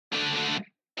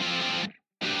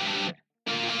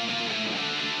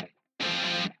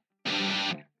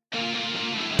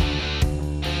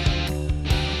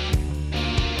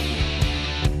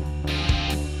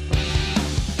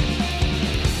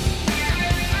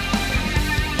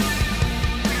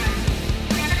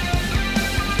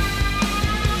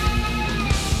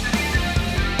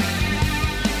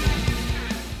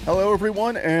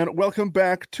everyone, and welcome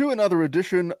back to another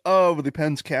edition of the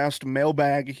Penscast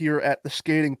Mailbag here at the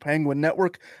Skating Penguin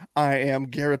Network. I am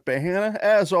Garrett Bahana,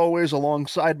 as always,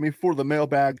 alongside me for the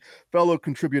Mailbag, fellow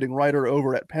contributing writer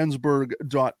over at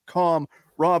Pensburg.com,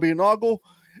 Robbie Noggle,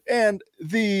 and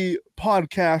the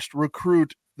podcast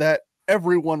recruit that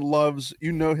everyone loves.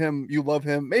 You know him, you love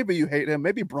him, maybe you hate him,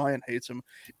 maybe Brian hates him.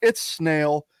 It's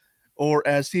Snail, or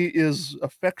as he is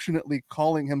affectionately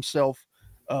calling himself,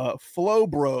 Flow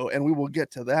Bro, and we will get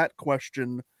to that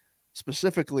question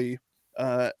specifically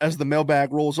as the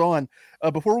mailbag rolls on.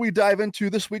 Before we dive into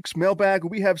this week's mailbag,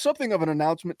 we have something of an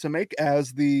announcement to make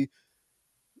as the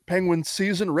Penguin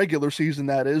season, regular season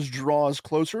that is, draws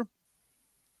closer.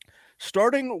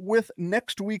 Starting with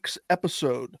next week's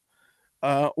episode,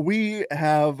 we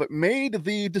have made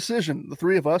the decision, the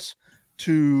three of us,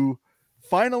 to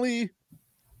finally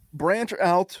branch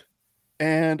out,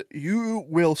 and you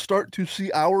will start to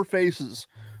see our faces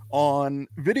on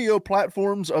video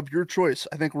platforms of your choice.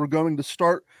 I think we're going to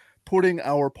start putting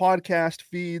our podcast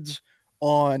feeds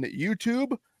on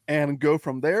YouTube and go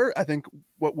from there. I think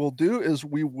what we'll do is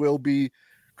we will be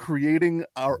creating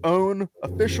our own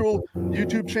official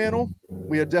YouTube channel.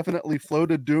 We had definitely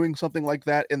floated doing something like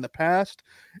that in the past,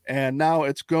 and now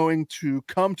it's going to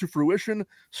come to fruition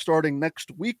starting next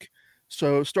week.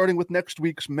 So starting with next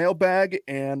week's mailbag,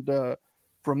 and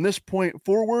from this point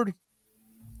forward,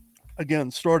 again,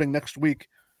 starting next week,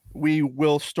 we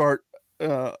will start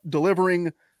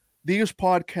delivering these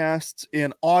podcasts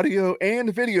in audio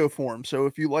and video form. So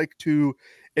if you like to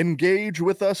engage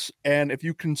with us, and if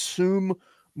you consume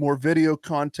more video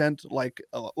content like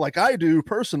I do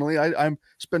personally, I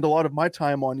spend a lot of my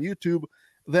time on YouTube,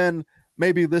 then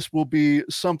maybe this will be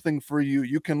something for you.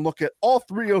 You can look at all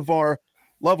three of our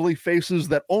lovely faces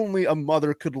that only a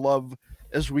mother could love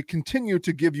as we continue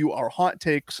to give you our hot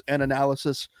takes and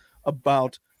analysis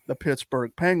about the Pittsburgh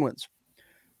Penguins.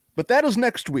 But that is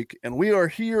next week, and we are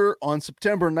here on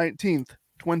September 19th,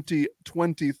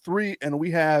 2023, and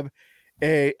we have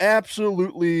a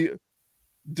absolutely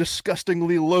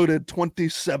disgustingly loaded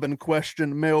 27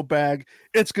 question mailbag.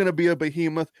 It's going to be a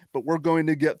behemoth, but we're going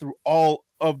to get through all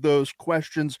of those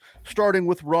questions, starting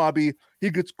with Robbie. He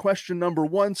gets question number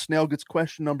 1, Snail gets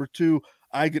question number 2,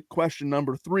 I get question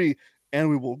number 3, and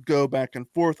we will go back and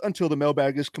forth until the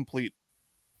mailbag is complete.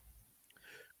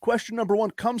 Question number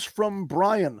 1 comes from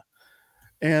Brian,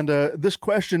 and this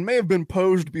question may have been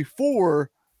posed before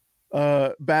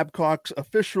Babcock's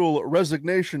official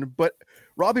resignation, but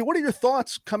Robbie, what are your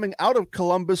thoughts coming out of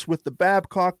Columbus with the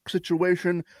Babcock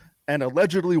situation and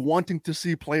allegedly wanting to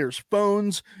see players'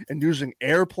 phones and using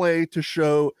AirPlay to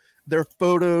show their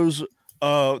photos,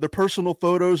 their personal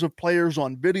photos of players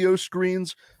on video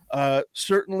screens?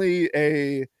 Certainly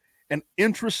an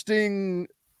interesting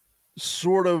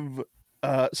sort of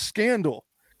scandal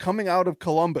coming out of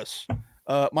Columbus.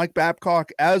 Mike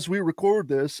Babcock, as we record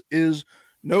this, is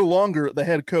no longer the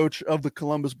head coach of the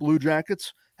Columbus Blue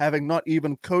Jackets, having not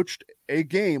even coached a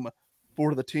game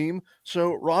for the team.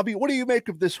 So, Robbie, what do you make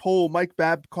of this whole Mike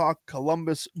Babcock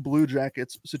Columbus Blue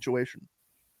Jackets situation?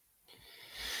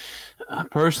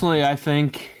 Personally, I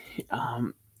think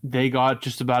they got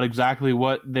just about exactly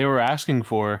what they were asking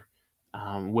for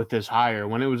with this hire.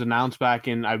 When it was announced back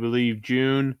in, I believe,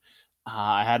 June,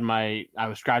 I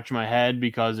was scratching my head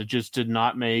because it just did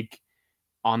not make,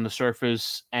 on the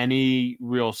surface, any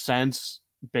real sense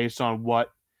based on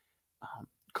what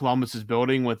Columbus is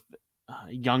building with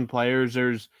young players.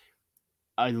 There's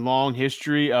a long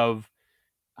history of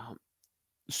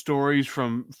stories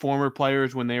from former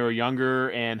players when they were younger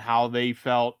and how they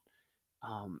felt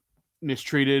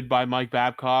mistreated by Mike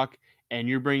Babcock, and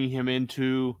you're bringing him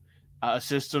into a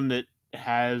system that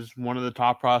has one of the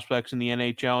top prospects in the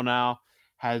NHL now,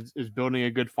 is building a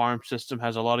good farm system,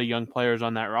 has a lot of young players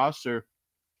on that roster.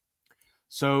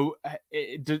 So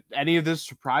did any of this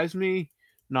surprise me?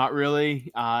 Not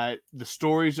really. The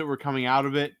stories that were coming out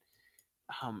of it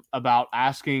about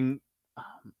asking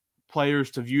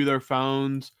players to view their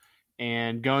phones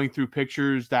and going through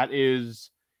pictures, that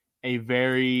is a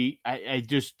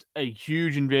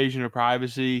huge invasion of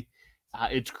privacy.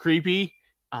 It's creepy,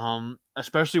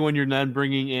 especially when you're then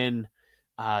bringing in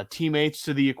teammates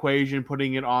to the equation,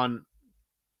 putting it on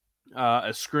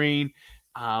a screen.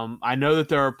 I know that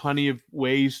there are plenty of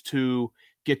ways to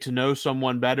get to know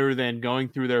someone better than going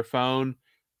through their phone.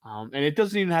 And it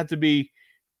doesn't even have to be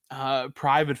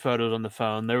private photos on the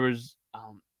phone. There was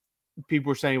people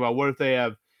were saying about what if they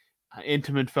have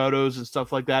intimate photos and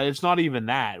stuff like that. It's not even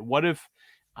that. What if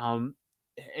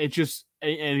it's just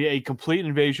a complete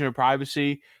invasion of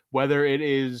privacy, whether it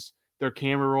is their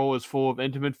camera roll is full of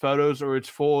intimate photos or it's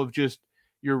full of just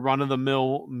your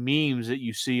run-of-the-mill memes that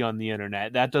you see on the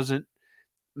internet.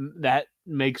 That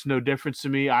makes no difference to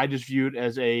me. I just view it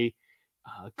as a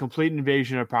complete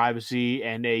invasion of privacy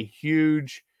and a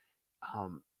huge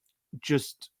um,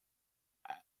 just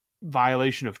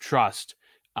violation of trust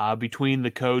between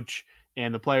the coach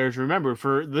and the players. Remember,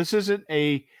 for this isn't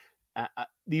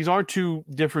these aren't two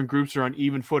different groups that are on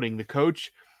even footing. The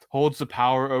coach holds the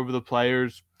power over the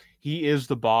players. He is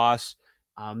the boss.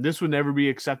 This would never be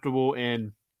acceptable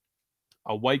in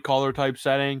a white collar type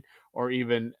setting, or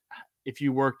even if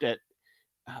you worked at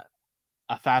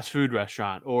a fast food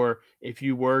restaurant, or if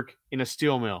you work in a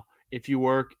steel mill, if you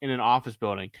work in an office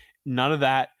building. None of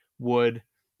that would,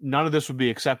 none of this would be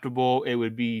acceptable. It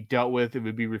would be dealt with. It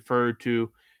would be referred to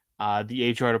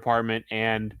the HR department,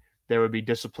 and there would be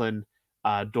discipline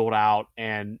doled out,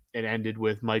 and it ended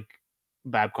with Mike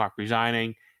Babcock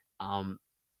resigning. Um,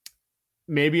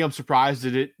 Maybe I'm surprised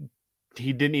that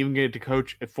he didn't even get to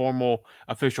coach a formal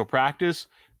official practice,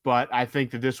 but I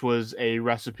think that this was a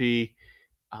recipe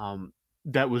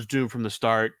that was doomed from the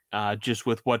start, just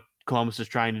with what Columbus is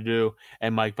trying to do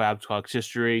and Mike Babcock's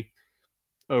history.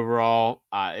 Overall,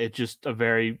 it's just a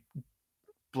very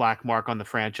black mark on the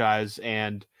franchise,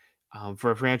 and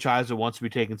for a franchise that wants to be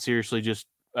taken seriously, just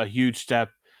a huge step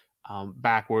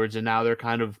backwards. And now they're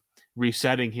kind of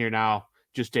resetting here now,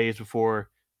 just days before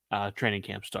training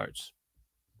camp starts.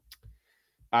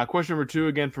 Question number 2,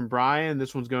 again from Brian.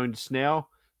 This one's going to Snail.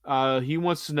 Brian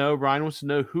wants to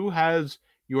know, who has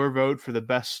your vote for the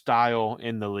best style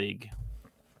in the league?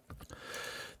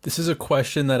 This is a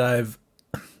question that I've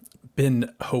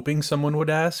been hoping someone would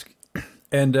ask.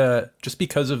 And just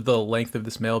because of the length of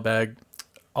this mailbag,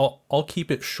 I'll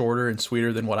keep it shorter and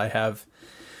sweeter than what I have,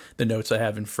 the notes I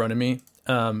have in front of me.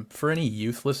 For any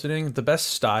youth listening, the best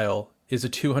style is a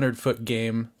 200-foot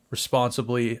game,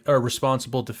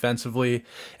 responsible defensively,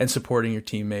 and supporting your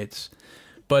teammates.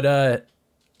 But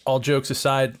all jokes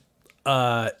aside,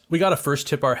 we got to first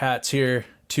tip our hats here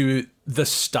to the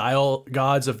style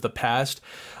gods of the past.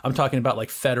 I'm talking about like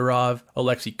Fedorov,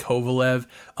 Alexei Kovalev,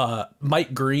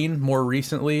 Mike Green more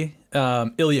recently,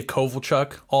 Ilya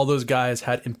Kovalchuk. All those guys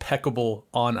had impeccable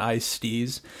on-ice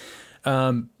stees.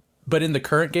 But in the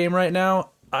current game right now,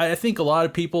 I think a lot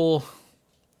of people,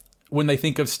 when they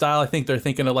think of style, I think they're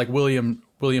thinking of like William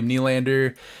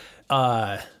Nylander,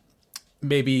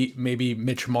 maybe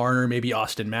Mitch Marner, maybe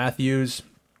Austin Matthews.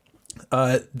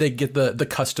 They get the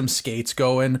custom skates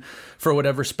going for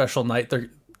whatever special night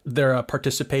they're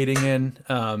participating in.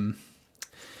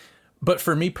 But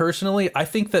for me personally, I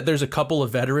think that there's a couple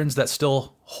of veterans that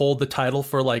still hold the title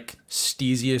for like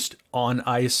steeziest on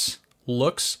ice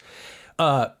looks.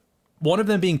 One of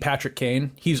them being Patrick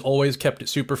Kane. He's always kept it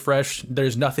super fresh.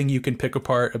 There's nothing you can pick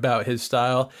apart about his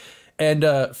style. And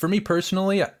for me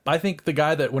personally, I think the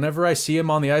guy that whenever I see him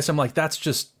on the ice, I'm like,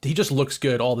 he just looks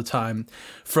good all the time.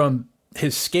 From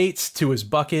his skates to his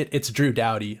bucket, it's Drew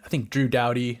Doughty. I think Drew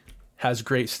Doughty has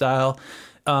great style.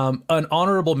 An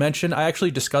honorable mention, I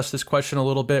actually discussed this question a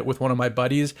little bit with one of my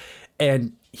buddies,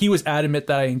 and he was adamant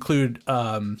that I include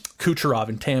Kucherov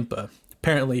in Tampa.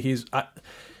 Apparently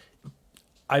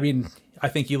I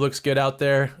think he looks good out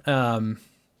there.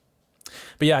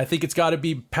 But yeah, I think it's got to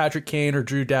be Patrick Kane or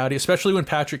Drew Doughty, especially when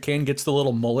Patrick Kane gets the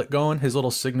little mullet going, his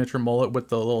little signature mullet with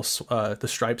the little the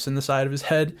stripes in the side of his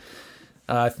head.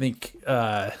 I think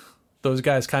those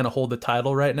guys kind of hold the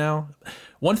title right now.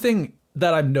 One thing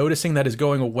that I'm noticing that is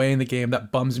going away in the game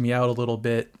that bums me out a little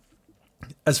bit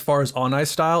as far as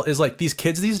on-ice style is like these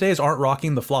kids these days aren't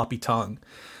rocking the floppy tongue.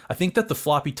 I think that the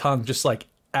floppy tongue just like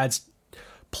adds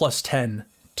plus 10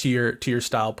 to your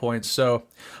style points. So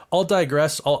I'll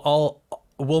digress.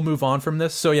 We'll move on from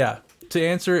this. So yeah, to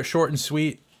answer it short and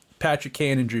sweet, Patrick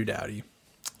Kane and Drew Doughty.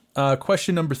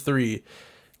 Question number 3,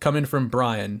 coming from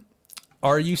Brian.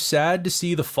 Are you sad to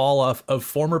see the fall off of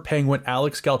former Penguin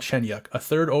Alex Galchenyuk, a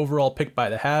 3rd overall pick by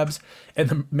the Habs, and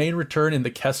the main return in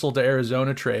the Kessel to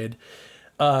Arizona trade,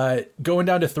 going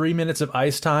down to 3 minutes of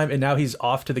ice time, and now he's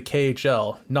off to the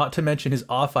KHL, not to mention his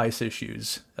off-ice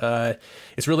issues?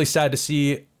 It's really sad to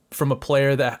see from a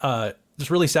player that,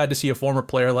 it's really sad to see a former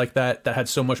player like that had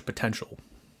so much potential.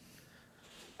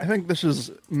 I think this is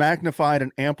magnified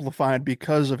and amplified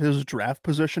because of his draft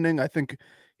positioning. I think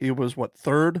he was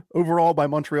 3rd overall by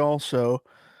Montreal. So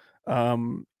I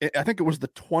think it was the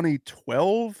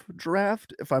 2012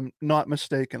 draft, if I'm not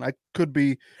mistaken. I could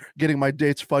be getting my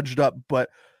dates fudged up, but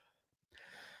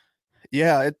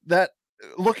yeah,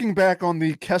 looking back on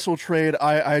the Kessel trade,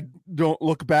 I don't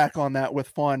look back on that with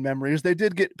fond memories. They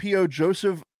did get P.O.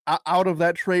 Joseph out of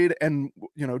that trade, and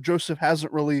Joseph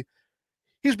hasn't really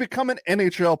he's become an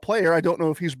NHL player. I don't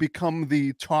know if he's become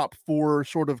the top 4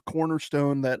 sort of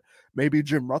cornerstone that maybe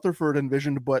Jim Rutherford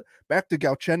envisioned, but back to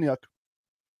Galchenyuk,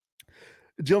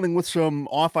 dealing with some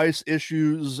off-ice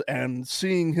issues and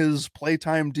seeing his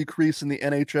playtime decrease in the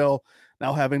NHL,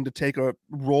 now having to take a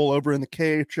role over in the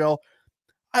KHL.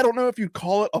 I don't know if you'd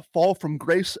call it a fall from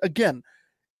grace. Again,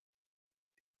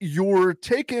 if you're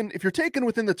taken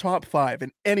within the top 5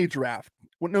 in any draft,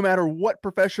 no matter what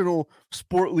professional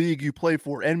sport league you play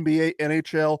for, NBA,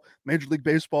 NHL, Major League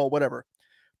Baseball, whatever,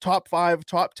 top 5,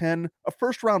 top 10, a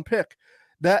first round pick,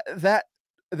 that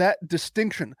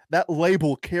distinction, that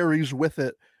label carries with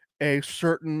it a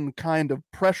certain kind of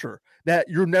pressure that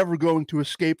you're never going to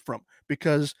escape from,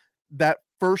 because that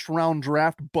first round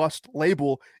draft bust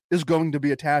label is going to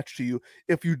be attached to you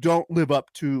if you don't live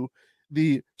up to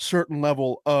the certain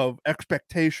level of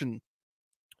expectation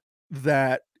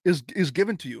that is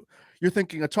given to you. You're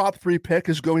thinking a top 3 pick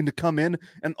is going to come in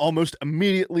and almost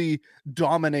immediately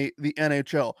dominate the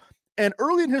NHL. And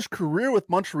early in his career with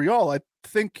Montreal, I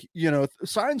think,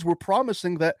 signs were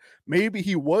promising that maybe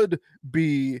he would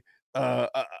be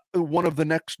one of the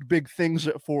next big things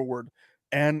at forward.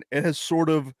 And it has sort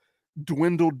of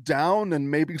dwindled down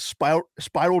and maybe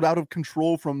spiraled out of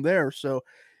control from there. So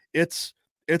it's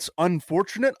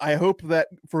unfortunate. I hope that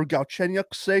for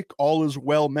Galchenyuk's sake, all is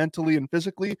well mentally and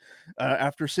physically.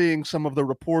 After seeing some of the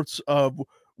reports of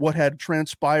what had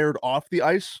transpired off the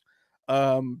ice,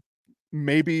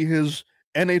 maybe his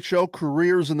NHL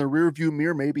career's in the rearview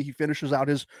mirror. Maybe he finishes out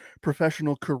his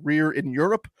professional career in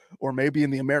Europe or maybe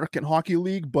in the American Hockey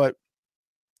League. But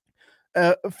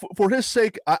for his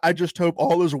sake, I just hope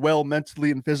all is well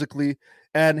mentally and physically.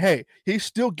 And hey, he's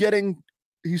still getting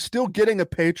a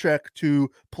paycheck to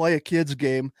play a kid's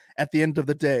game at the end of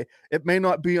the day. It may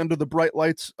not be under the bright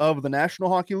lights of the National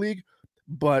Hockey League,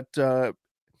 but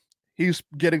he's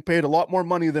getting paid a lot more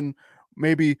money than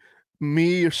maybe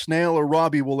me or Snail or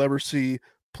Robbie will ever see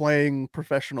playing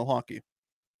professional hockey.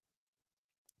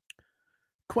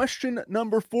 Question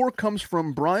number 4 comes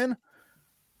from Brian.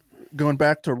 Going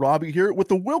back to Robbie here. With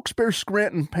the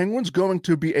Wilkes-Barre-Scranton Penguins going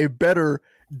to be a better,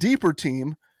 deeper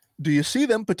team, do you see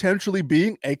them potentially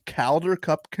being a Calder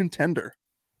Cup contender?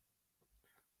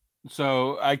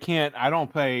 So I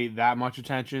don't pay that much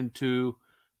attention to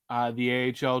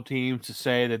the AHL teams to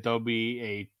say that they'll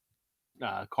be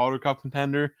a Calder Cup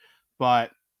contender,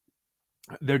 but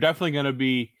they're definitely going to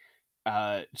be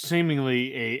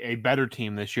seemingly a better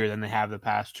team this year than they have the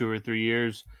past 2 or 3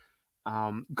 years,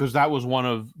 because that was one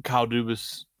of Kyle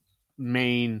Dubas'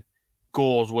 main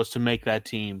goals, was to make that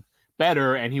team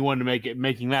better, and he wanted to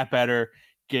making that better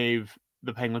gave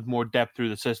the Penguins more depth through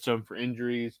the system for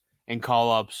injuries and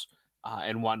call-ups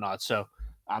and whatnot. So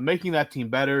making that team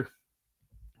better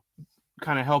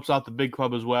kind of helps out the big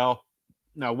club as well.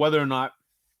 Now, whether or not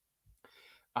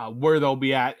where they'll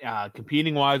be at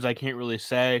competing-wise, I can't really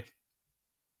say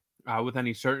with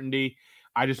any certainty.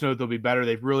 I just know that they'll be better.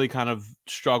 They've really kind of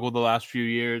struggled the last few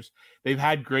years. They've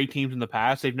had great teams in the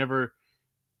past. They've never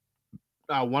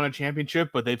won a championship,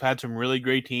 but they've had some really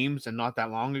great teams and not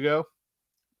that long ago.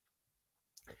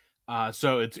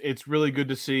 So it's really good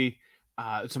to see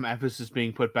some emphasis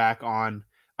being put back on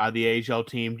the AHL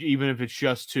team, even if it's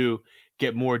just to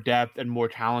get more depth and more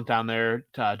talent down there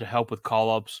to help with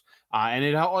call-ups. And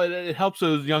it helps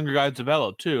those younger guys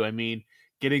develop too. I mean,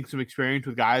 getting some experience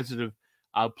with guys that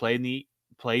have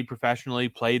played professionally,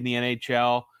 played in the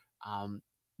NHL,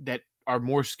 that are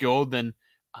more skilled than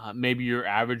maybe your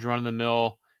average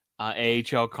run-of-the-mill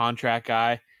AHL contract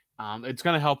guy. It's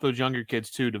going to help those younger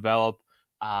kids too develop,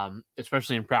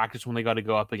 especially in practice when they got to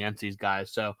go up against these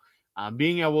guys. So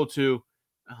being able to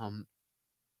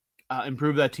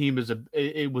improve that team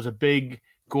it was a big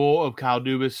goal of Kyle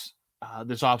Dubas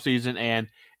this offseason, and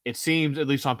it seems, at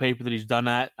least on paper, that he's done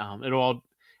that.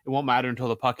 It won't matter until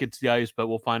the puck hits the ice, but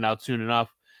we'll find out soon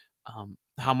enough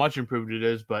how much improved it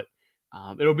is. But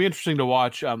it'll be interesting to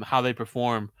watch how they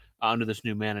perform under this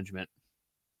new management.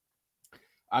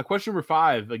 Question number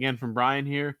 5, again from Brian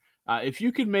here. If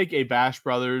you could make a Bash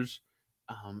Brothers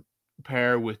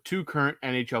pair with 2 current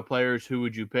NHL players, who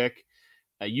would you pick?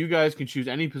 You guys can choose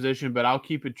any position, but I'll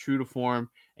keep it true to form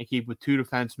and keep with 2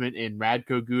 defensemen in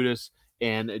Radko Gudas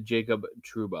and Jacob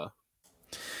Trouba.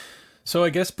 So I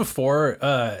guess before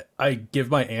I give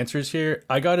my answers here,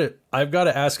 I've got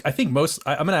to ask. I think I'm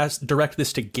going to direct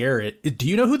this to Garrett. Do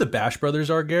you know who the Bash Brothers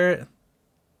are, Garrett?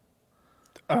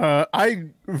 I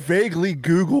vaguely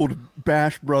Googled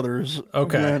Bash Brothers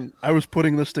when I was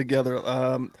putting this together.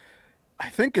 I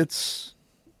think it's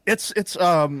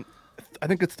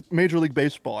Major League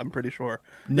Baseball. I'm pretty sure.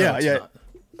 No, it's not.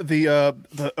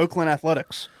 The Oakland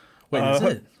Athletics. Wait, is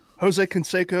it? Jose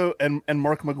Canseco and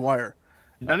Mark McGuire.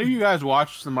 None of you guys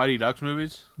watched the Mighty Ducks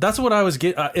movies? That's what I was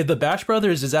getting. The Bash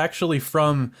Brothers is actually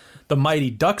from the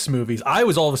Mighty Ducks movies. I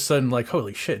was all of a sudden like,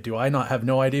 holy shit, do I not have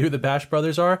no idea who the Bash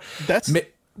Brothers are? That's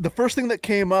the first thing that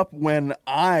came up when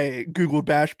I Googled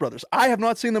Bash Brothers. I have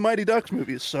not seen the Mighty Ducks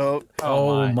movies, so...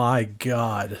 Oh my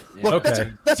God. Look,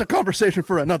 Okay. that's a conversation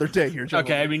for another day here,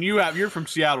 gentlemen. Okay, I mean, you're from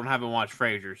Seattle and haven't watched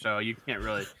Frasier, so you can't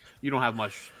really... You don't have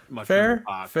much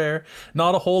Fair.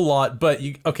 Not a whole lot, but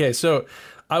you... Okay, so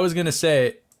I was going to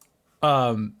say...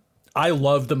 I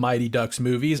love the Mighty Ducks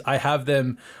movies. I have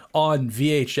them on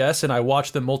VHS, and I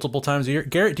watch them multiple times a year.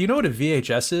 Garrett, do you know what a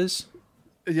VHS is?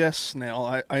 Yes,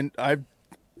 Snail. I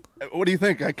what do you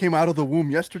think? I came out of the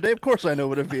womb yesterday. Of course I know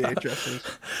what a VHS is.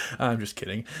 I'm just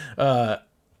kidding.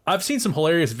 I've seen some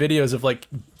hilarious videos of like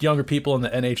younger people in the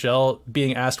NHL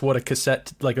being asked what a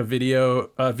cassette, like a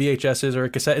video VHS is or a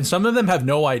cassette, and some of them have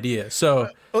no idea. So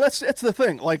well, that's the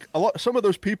thing. Like some of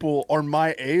those people are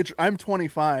my age. I'm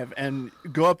 25, and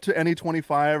go up to any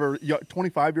 25 or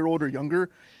 25-year-old or younger,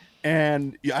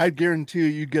 and I guarantee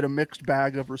you'd get a mixed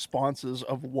bag of responses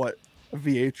of what a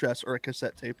VHS or a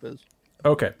cassette tape is.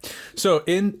 Okay, so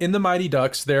in the Mighty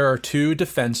Ducks, there are two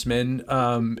defensemen,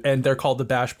 and they're called the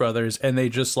Bash Brothers, and they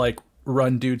just like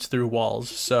run dudes through walls.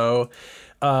 So,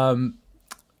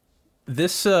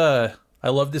 this I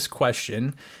love this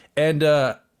question, and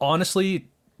honestly,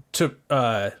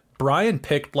 Brian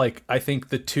picked like I think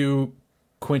the two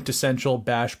quintessential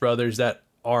Bash Brothers that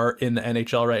are in the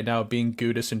NHL right now, being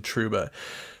Gudis and Trouba.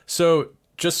 So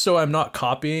just so I'm not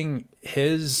copying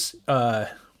his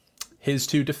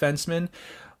two defensemen,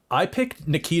 I picked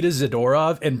Nikita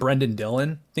Zadorov and Brendan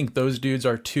Dillon. I think those dudes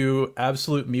are two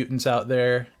absolute mutants out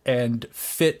there and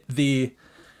fit the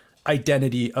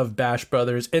identity of Bash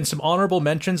Brothers. And some honorable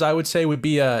mentions I would say would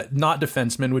be not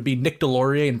defensemen, would be Nick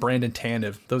Delorier and Brandon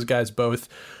Tanev. Those guys both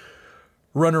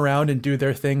run around and do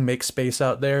their thing, make space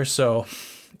out there. So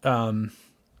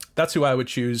that's who I would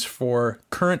choose for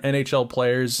current NHL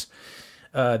players.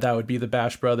 That would be the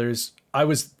Bash Brothers. I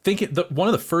was thinking one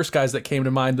of the first guys that came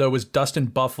to mind, though, was Dustin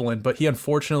Byfuglien, but he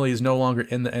unfortunately is no longer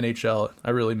in the NHL.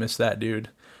 I really miss that dude,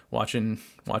 watching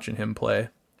him play.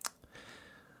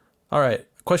 All right,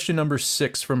 question number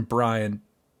 6 from Brian.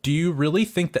 Do you really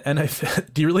think the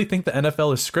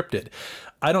NFL is scripted?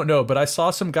 I don't know, but I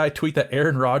saw some guy tweet that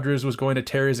Aaron Rodgers was going to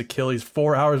tear his Achilles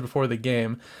 4 hours before the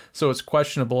game, so it's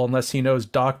questionable unless he knows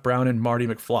Doc Brown and Marty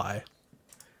McFly.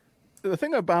 The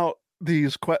thing about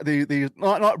these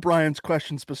not Brian's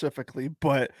question specifically,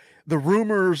 but the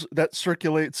rumors that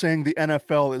circulate saying the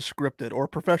NFL is scripted or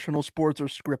professional sports are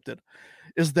scripted,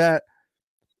 is that,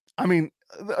 I mean,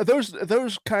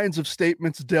 those kinds of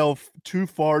statements delve too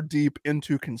far deep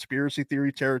into conspiracy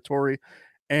theory territory.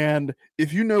 And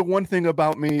if you know one thing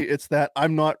about me, it's that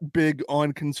I'm not big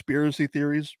on conspiracy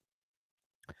theories.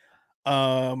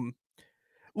 Look,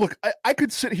 I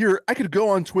could sit here, I could go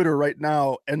on Twitter right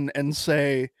now and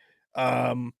say,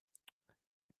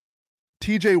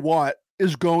 TJ Watt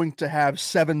is going to have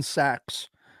 7 sacks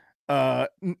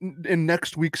in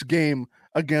next week's game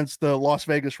against the Las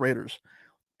Vegas Raiders.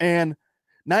 And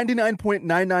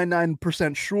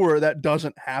 99.999% sure that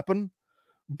doesn't happen,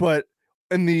 but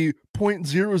in the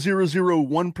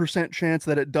 0.0001% chance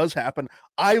that it does happen,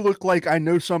 I look like I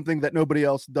know something that nobody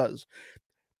else does.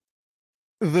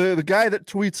 The guy that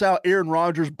tweets out Aaron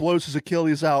Rodgers blows his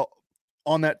Achilles out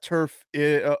on that turf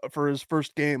for his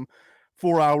first game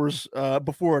 4 hours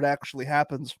before it actually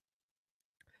happens,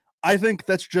 I think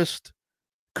that's just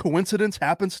coincidence,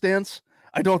 happenstance.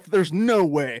 There's no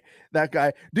way that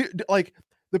guy, like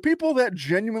the people that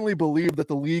genuinely believe that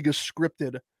the league is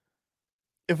scripted,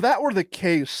 if that were the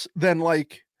case, then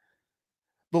like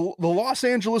the Los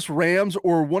Angeles Rams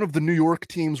or one of the New York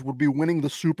teams would be winning the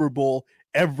Super Bowl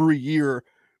every year,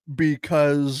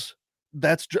 because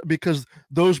because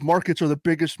those markets are the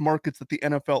biggest markets that the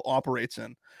NFL operates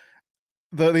in.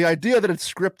 The idea that it's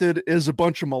scripted is a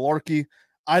bunch of malarkey.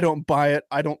 I don't buy it.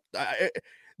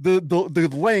 The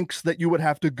lengths that you would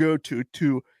have to go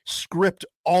to script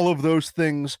all of those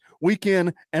things week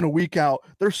in and week out.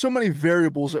 There's so many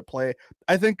variables at play.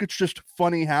 I think it's just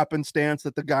funny happenstance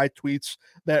that the guy tweets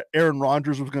that Aaron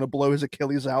Rodgers was going to blow his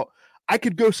Achilles out. I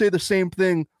could go say the same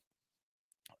thing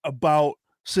about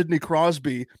Sidney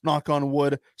Crosby, knock on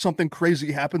wood, something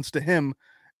crazy happens to him,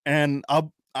 and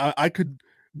I could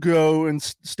go and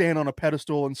stand on a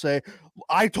pedestal and say,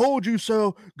 I told you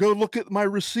so, go look at my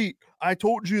receipt. I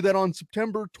told you that on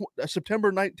September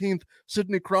 19th,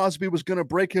 Sidney Crosby was going to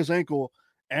break his ankle.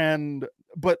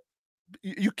 But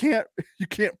you can't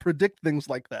predict things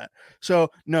like that.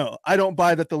 So no, I don't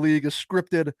buy that the league is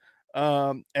scripted.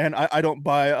 And I don't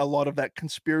buy a lot of that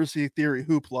conspiracy theory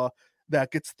hoopla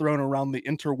that gets thrown around the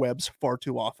interwebs far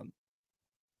too often.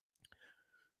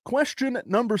 Question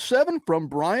number 7 from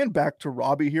Brian, back to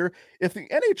Robbie here. If the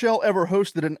NHL ever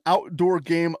hosted an outdoor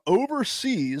game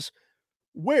overseas,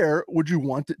 where would you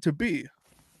want it to be?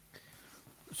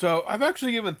 So I've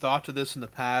actually given thought to this in the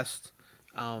past,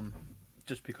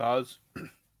 just because.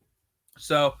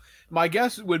 So my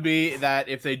guess would be that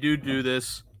if they do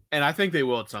this, and I think they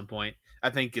will at some point, I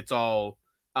think it's all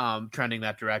trending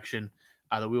that direction,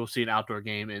 that we will see an outdoor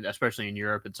game, and especially in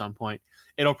Europe at some point.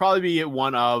 It'll probably be at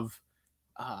one of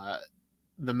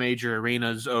the major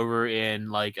arenas over in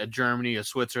like a Germany, a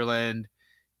Switzerland,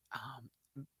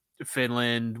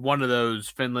 Finland, one of those,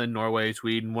 Finland, Norway,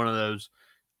 Sweden, one of those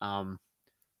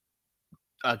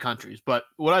countries. But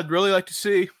what I'd really like to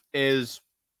see is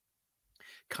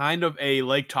kind of a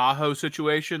Lake Tahoe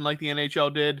situation like the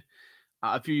NHL did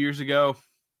a few years ago.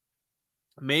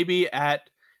 Maybe at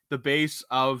the base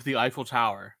of the Eiffel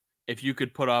Tower, if you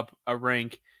could put up a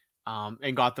rink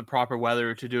and got the proper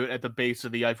weather to do it at the base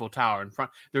of the Eiffel Tower. In front,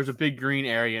 there's a big green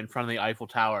area in front of the Eiffel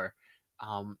Tower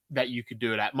that you could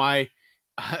do it at. My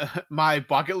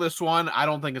bucket list one, I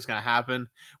don't think it's going to happen,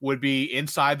 would be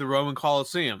inside the Roman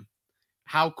Colosseum.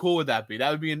 How cool would that be?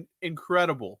 That would be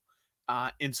incredible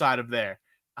inside of there.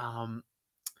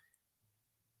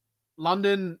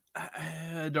 London,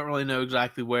 I don't really know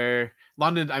exactly where.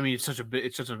 London, I mean, it's such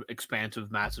an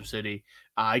expansive, massive city.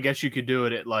 I guess you could do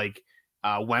it at like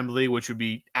Wembley, which would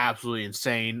be absolutely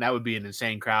insane. That would be an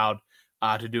insane crowd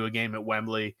to do a game at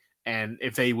Wembley. And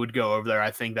if they would go over there,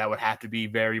 I think that would have to be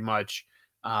very much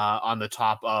on the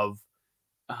top of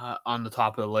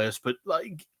the list. But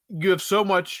like, you have so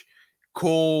much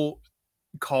cool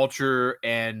culture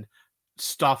and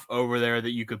stuff over there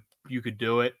that you could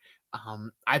do it.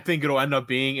 I think it'll end up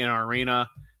being in an arena,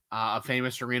 a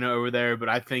famous arena over there. But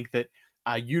I think that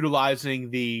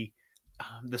utilizing the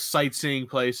sightseeing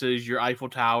places, your Eiffel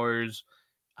Towers,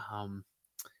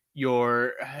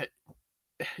 your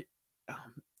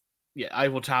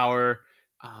Eiffel Tower,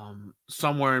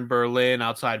 somewhere in Berlin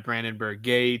outside Brandenburg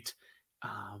Gate,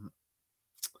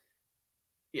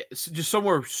 just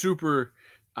somewhere super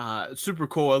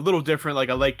cool, a little different, like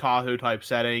a Lake Tahoe type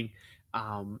setting.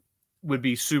 Would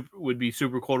be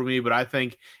super cool to me, but I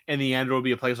think in the end it'll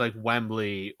be a place like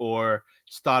Wembley or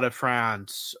Stade de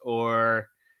France or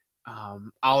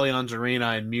Allianz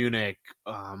Arena in Munich.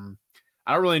 I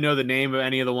don't really know the name of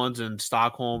any of the ones in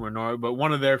Stockholm or Norway, but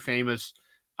one of their famous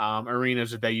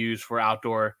arenas that they use for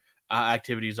outdoor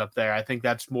activities up there. I think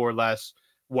that's more or less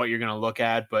what you're going to look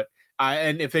at. But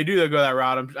and if they do go that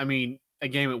route, I mean, a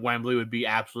game at Wembley would be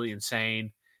absolutely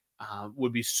insane.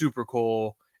 Would be super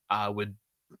cool.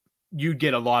 You'd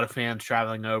get a lot of fans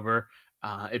traveling over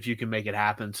if you can make it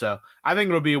happen. So I think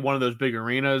it'll be one of those big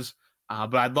arenas,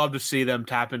 but I'd love to see them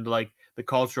tap into like the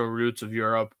cultural roots of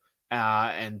Europe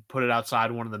and put it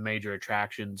outside one of the major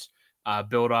attractions,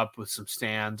 build up with some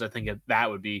stands. I think that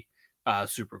would be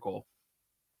super cool.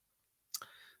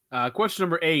 Question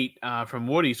number 8 from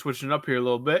Woody, switching up here a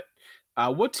little bit.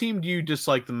 What team do you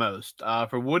dislike the most?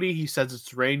 For Woody, he says it's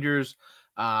the Rangers.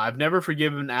 I've never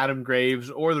forgiven Adam Graves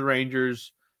or the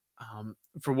Rangers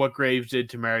for what Graves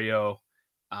did to Mario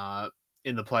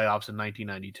in the playoffs in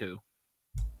 1992.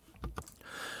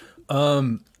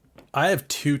 I have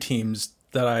 2 teams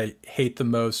that I hate the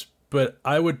most, but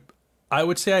I would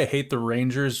say I hate the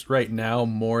Rangers right now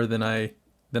more than I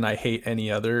hate any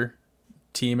other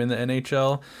team in the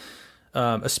NHL.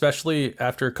 Especially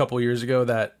after a couple years ago,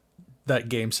 that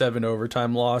Game 7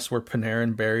 overtime loss where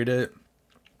Panarin buried it.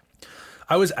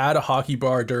 I was at a hockey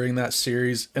bar during that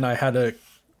series, and I had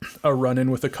a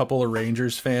run-in with a couple of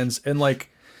Rangers fans. And, like,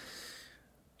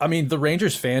 I mean, the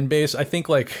Rangers fan base, I think,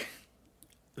 like,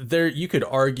 you could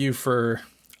argue for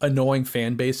annoying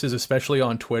fan bases, especially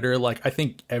on Twitter. Like, I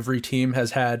think every team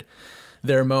has had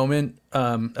their moment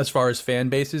as far as fan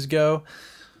bases go.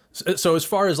 So as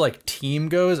far as like team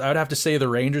goes, I would have to say the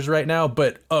Rangers right now,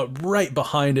 but right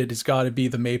behind it has got to be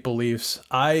the Maple Leafs.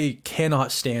 I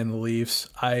cannot stand the Leafs.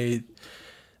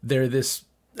 They're this,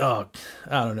 I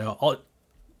don't know.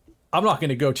 I'm not going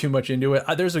to go too much into it.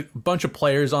 There's a bunch of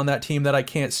players on that team that I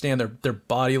can't stand their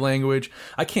body language.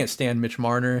 I can't stand Mitch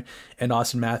Marner and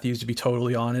Austin Matthews, to be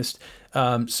totally honest.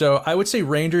 So I would say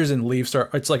Rangers and Leafs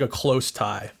it's like a close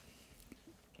tie.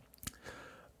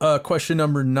 Question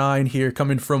number 9 here,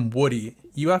 coming from Woody.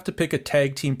 You have to pick a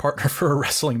tag team partner for a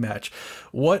wrestling match.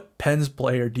 What Pens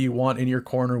player do you want in your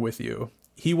corner with you?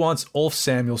 He wants Ulf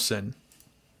Samuelsson.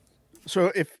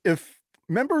 So if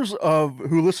members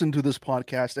who listen to this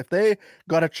podcast, if they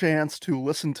got a chance to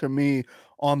listen to me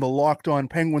on the Locked On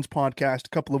Penguins podcast a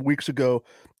couple of weeks ago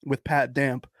with Pat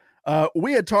Damp.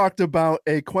 We had talked about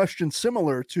a question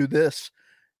similar to this,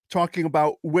 talking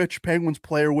about which Penguins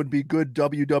player would be good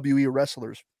WWE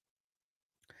wrestlers.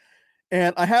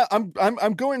 And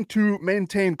I'm going to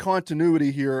maintain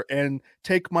continuity here and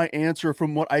take my answer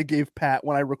from what I gave Pat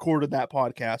when I recorded that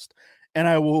podcast, and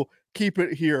I will keep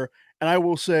it here. And I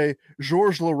will say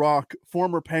Georges Laraque,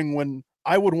 former Penguin,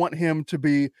 I would want him to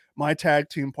be my tag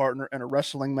team partner in a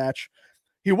wrestling match.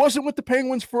 He wasn't with the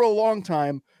Penguins for a long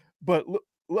time, but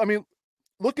I mean,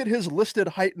 look at his listed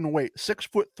height and weight: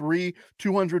 6'3",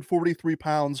 243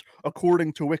 pounds,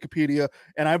 according to Wikipedia.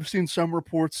 And I've seen some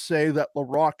reports say that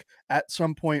Laraque at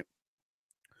some point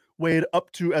weighed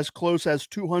up to as close as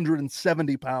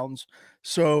 270 pounds.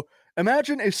 So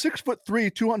imagine a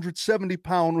 6'3", 270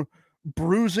 pound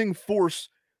bruising force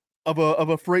of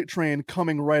a freight train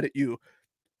coming right at you.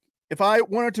 If I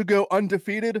wanted to go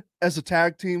undefeated as a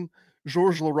tag team,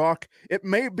 Georges Laraque, it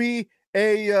may be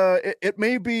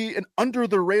an under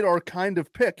the radar kind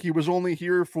of pick. He was only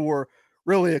here for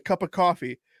really a cup of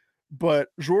coffee, but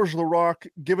Georges Laraque,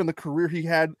 given the career he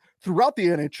had throughout the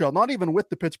NHL, not even with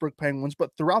the Pittsburgh Penguins, but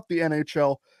throughout the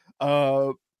NHL,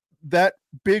 that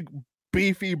big,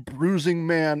 beefy, bruising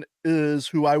man is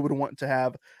who I would want to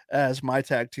have as my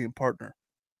tag team partner.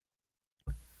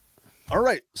 All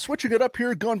right, switching it up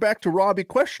here, going back to Robbie.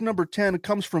 Question number 10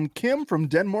 comes from Kim from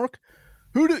Denmark.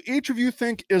 Who do each of you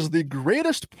think is the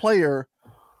greatest player,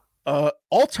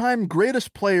 all-time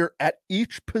greatest player at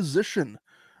each position?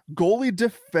 Goalie,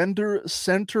 defender,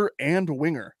 center, and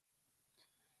winger.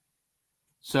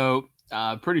 So,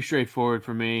 pretty straightforward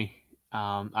for me.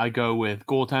 I go with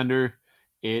goaltender.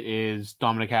 It is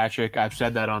Dominik Hasek. I've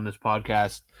said that on this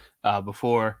podcast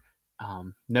before.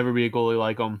 Never be a goalie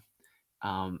like him.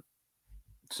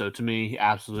 So to me,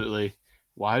 absolutely.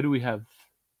 Why do we have...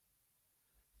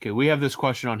 Okay, we have this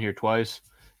question on here twice.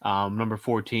 Number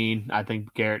 14, I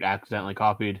think Garrett accidentally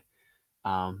copied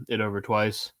it over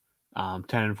twice. 10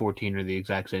 and 14 are the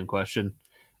exact same question.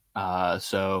 But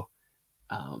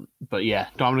yeah,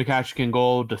 Dominik Hasek in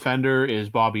goal. Defender is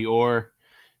Bobby Orr.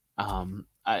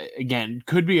 Again,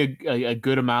 could be a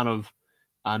good amount of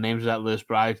names of that list,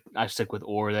 but I stick with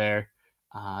Orr there.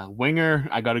 Winger,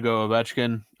 I got to go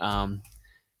Ovechkin.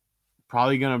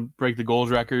 Probably going to break the goals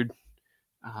record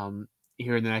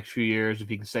here in the next few years if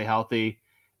he can stay healthy.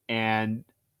 And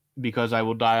because I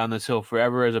will die on this hill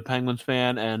forever as a Penguins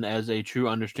fan and as a true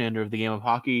understander of the game of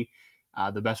hockey,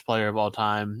 the best player of all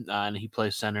time, and he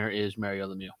plays center, is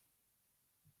Mario Lemieux.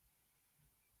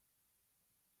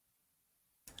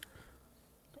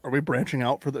 Are we branching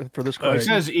out for this question? It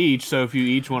says each, so if you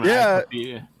each want to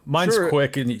yeah, mine's sure.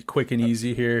 quick and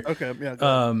easy here. Okay,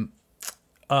 yeah.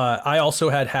 I also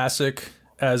had Hasek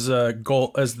as a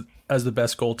goal as the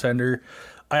best goaltender.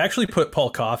 I actually put Paul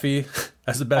Coffey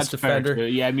as the best defender.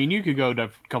 Yeah, I mean, you could go a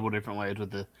couple different ways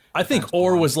with the. I think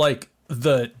Orr was like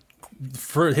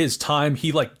for his time,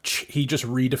 he just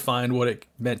redefined what it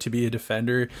meant to be a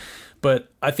defender. But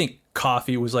I think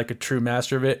Coffey was like a true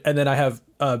master of it. And then I have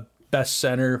best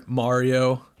center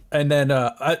Mario. And then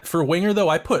for winger though,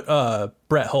 I put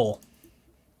Brett Hull.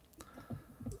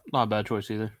 Not a bad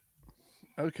choice either.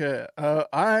 Okay,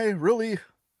 I really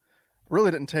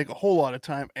didn't take a whole lot of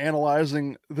time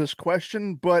analyzing this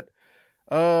question, but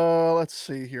let's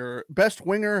see here. Best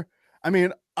winger. I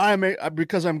mean,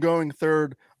 because I'm going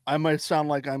third, I might sound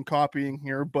like I'm copying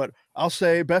here, but I'll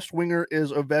say best winger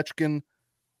is Ovechkin.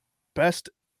 Best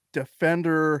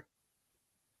defender.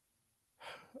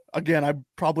 Again, I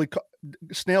probably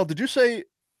Snail. Did you say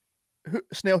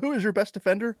Snail? Who is your best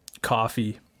defender?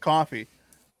 Coffey.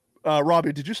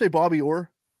 Robbie, did you say Bobby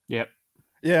Orr? Yep.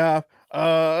 Yeah.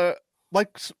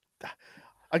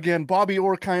 Again, Bobby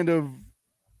Orr kind of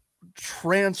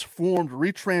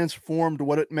retransformed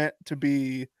what it meant to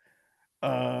be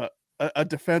a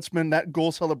defenseman. That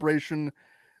goal celebration,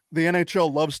 the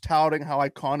NHL loves touting how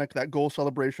iconic that goal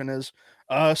celebration is.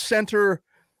 Center,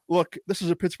 look, this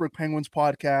is a Pittsburgh Penguins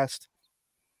podcast.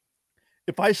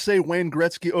 If I say Wayne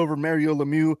Gretzky over Mario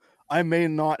Lemieux, I may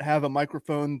not have a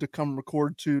microphone to come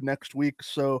record to next week.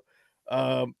 So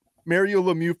Mario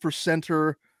Lemieux for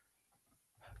center.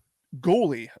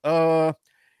 Goalie.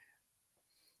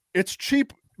 It's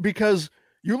cheap because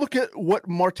you look at what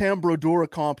Martin Brodeur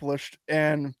accomplished,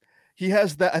 and he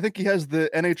has that. I think he has the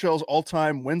NHL's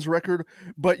all-time wins record,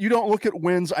 but you don't look at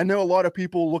wins. I know a lot of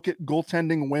people look at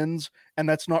goaltending wins, and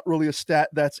that's not really a stat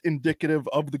that's indicative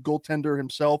of the goaltender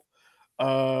himself.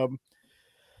 Best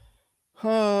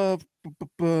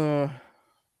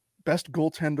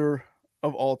goaltender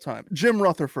of all time, Jim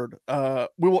Rutherford.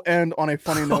 We will end on a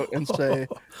funny note and say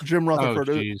Jim Rutherford.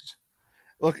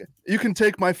 Look, you can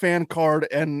take my fan card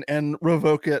and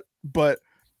revoke it, but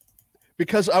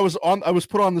because I was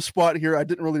put on the spot here, I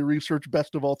didn't really research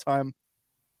best of all time.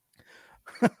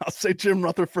 I'll say Jim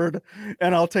Rutherford,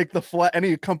 and I'll take the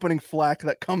any accompanying flack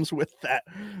that comes with that.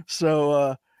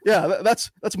 So yeah, that's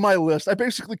my list. I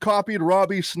basically copied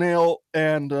Robbie, Snail,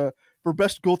 and for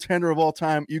best goaltender of all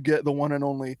time, you get the one and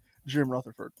only Jim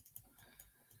Rutherford.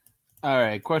 All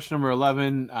right, question number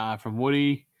 11 from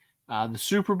Woody. The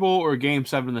Super Bowl or Game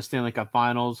 7 of the Stanley Cup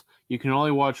Finals? You can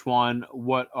only watch one.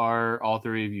 What are all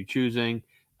three of you choosing?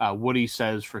 Woody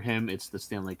says for him, it's the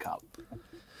Stanley Cup.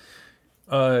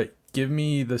 Give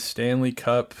me the Stanley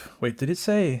Cup. Wait, did it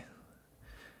say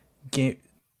game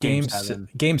 7?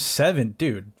 Game 7,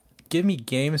 dude. Give me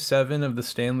Game 7 of the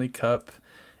Stanley Cup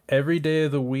every day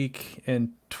of the week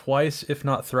and twice, if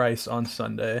not thrice, on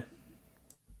Sunday.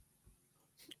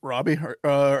 Robbie,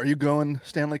 are you going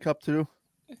Stanley Cup too?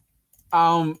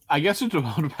 I guess it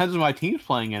depends on my team's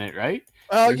playing in it, right?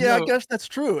 I guess that's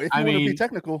true. If you want to be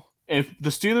technical. If the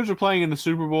Steelers are playing in the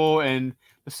Super Bowl and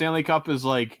the Stanley Cup is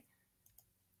like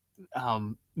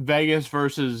Vegas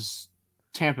versus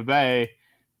Tampa Bay,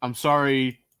 I'm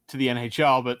sorry to the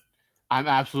NHL, but I'm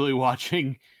absolutely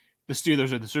watching the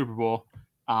Steelers at the Super Bowl.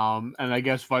 And I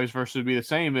guess vice versa would be the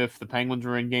same if the Penguins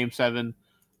were in Game 7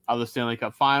 of the Stanley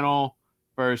Cup Final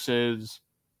versus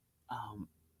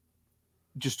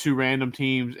just two random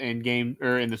teams in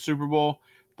the Super Bowl.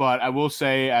 But I will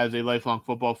say, as a lifelong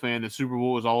football fan, the Super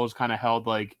Bowl was always kind of held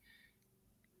like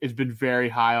it's been very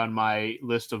high on my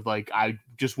list of like I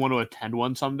just want to attend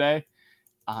one someday.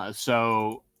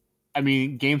 So, I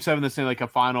mean, Game 7 of the Stanley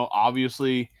Cup Final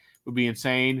obviously would be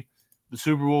insane. The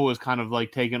Super Bowl was kind of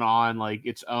like taken on like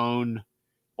its own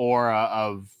aura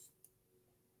of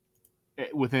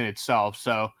within itself.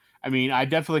 So, I mean, I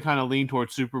definitely kind of lean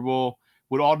towards Super Bowl.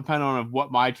 Would all depend on what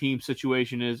my team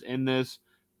situation is in this,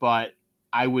 but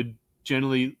I would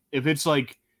generally, if it's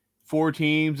like four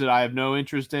teams that I have no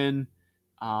interest in,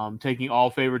 taking all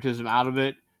favoritism out of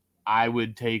it, I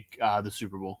would take the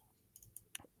Super Bowl.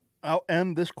 I'll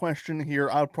end this question here.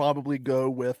 I'll probably go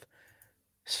with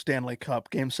Stanley Cup,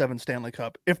 Game 7 Stanley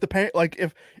Cup. If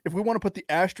we want to put the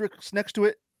asterisks next to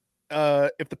it,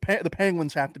 if the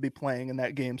Penguins have to be playing in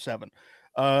that Game 7.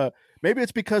 Maybe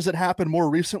it's because it happened more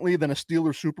recently than a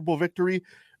Steelers Super Bowl victory,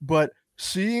 but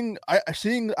seeing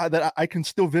that I can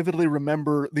still vividly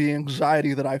remember the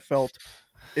anxiety that I felt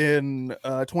in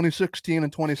 2016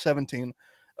 and 2017,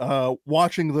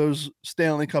 watching those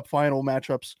Stanley Cup final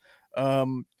matchups,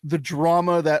 the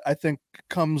drama that I think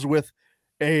comes with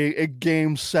a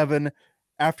Game 7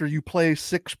 after you play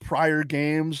 6 prior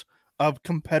games of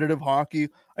competitive hockey.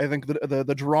 I think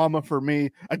the drama for me,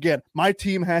 again, my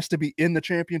team has to be in the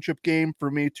championship game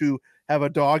for me to have a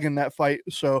dog in that fight.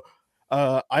 So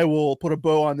I will put a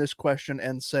bow on this question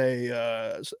and say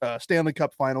Stanley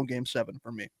Cup final Game 7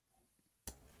 for me.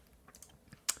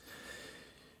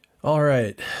 All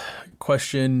right.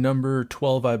 Question number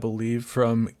 12, I believe,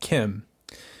 from Kim.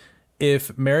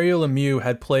 If Mario Lemieux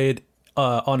had played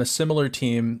on a similar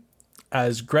team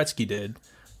as Gretzky did,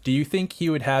 do you think he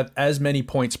would have as many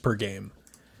points per game?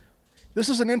 This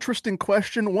is an interesting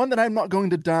question, one that I'm not going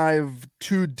to dive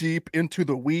too deep into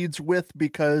the weeds with,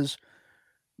 because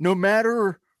I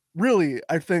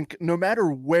think no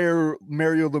matter where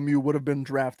Mario Lemieux would have been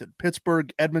drafted,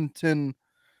 Pittsburgh, Edmonton,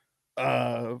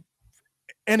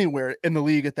 anywhere in the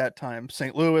league at that time,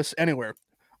 St. Louis, anywhere.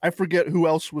 I forget who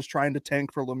else was trying to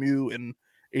tank for Lemieux in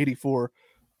 84.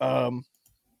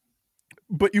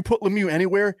 But you put Lemieux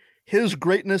anywhere, his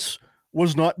greatness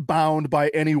was not bound by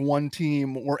any one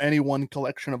team or any one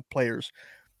collection of players.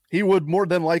 He would more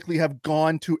than likely have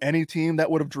gone to any team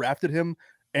that would have drafted him,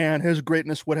 and his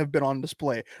greatness would have been on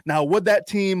display. Now, would that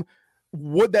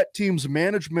team's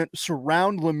management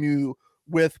surround Lemieux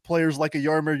with players like a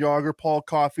Jaromir Jagr, Paul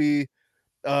Coffey,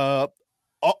 all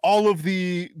of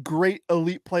the great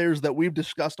elite players that we've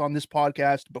discussed on this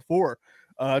podcast before,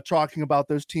 talking about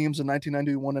those teams in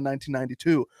 1991 and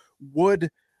 1992? Would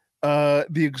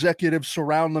the executives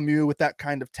surround Lemieux with that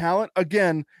kind of talent?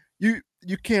 Again, you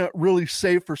can't really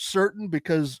say for certain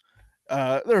because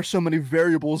there are so many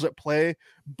variables at play,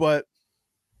 but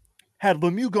had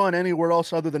Lemieux gone anywhere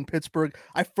else other than Pittsburgh,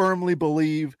 I firmly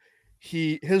believe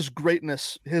his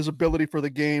greatness, his ability for the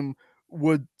game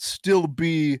would still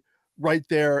be right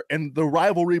there. And the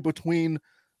rivalry between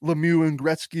Lemieux and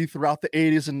Gretzky throughout the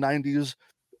 80s and 90s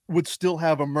would still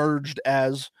have emerged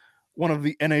as one of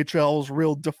the NHL's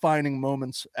real defining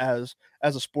moments as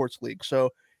a sports league. So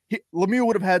Lemieux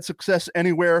would have had success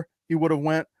anywhere he would have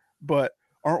went, but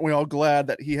aren't we all glad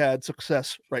that he had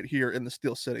success right here in the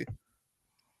Steel City?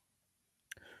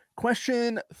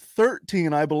 Question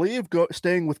 13, I believe,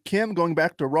 staying with Kim, going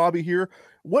back to Robbie here.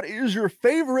 What is your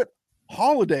favorite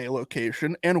holiday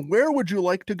location, and where would you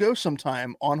like to go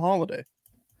sometime on holiday?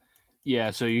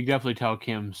 Yeah, so you definitely tell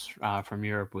Kim's from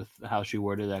Europe with how she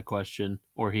worded that question,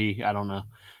 or he, I don't know.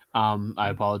 I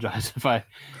apologize if I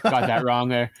got that wrong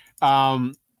there.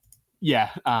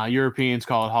 Yeah, Europeans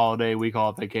call it holiday, we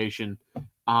call it vacation.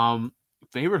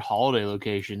 Favorite holiday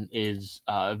location is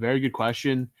a very good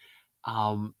question.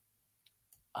 Um,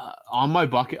 on my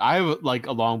bucket, I have like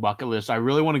a long bucket list. I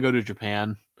really want to go to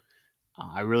Japan.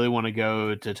 I really want to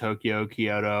go to Tokyo,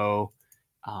 Kyoto,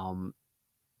 um,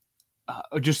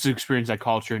 just to experience that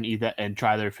culture and eat that and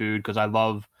try their food because I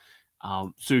love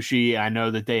sushi. I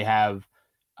know that they have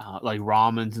like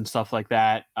ramens and stuff like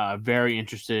that. Very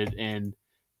interested in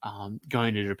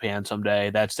going to Japan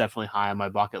someday. That's definitely high on my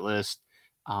bucket list.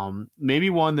 Maybe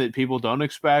one that people don't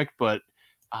expect, but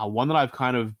one that I've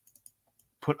kind of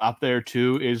put up there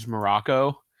too is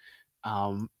Morocco.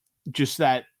 Um, just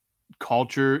that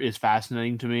culture is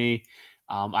fascinating to me.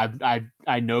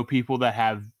 I know people that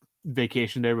have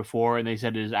vacationed there before, and they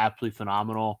said it is absolutely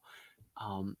phenomenal.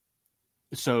 Um,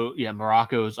 so yeah,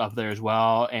 Morocco is up there as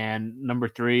well. And number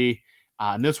three,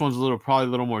 and this one's probably a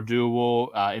little more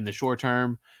doable in the short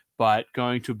term, but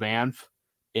going to Banff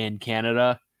in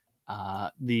Canada,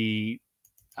 the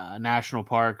national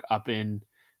park up in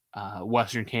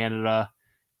Western Canada.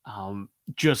 I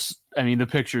mean, the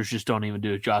pictures just don't even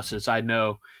do it justice. I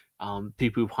know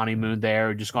people who've honeymooned there,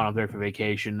 or just gone up there for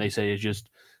vacation. They say it just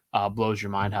blows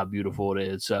your mind how beautiful it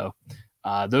is. So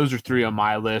those are three on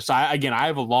my list. I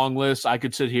have a long list. I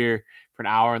could sit here for an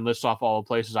hour and list off all the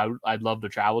places I'd love to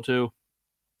travel to.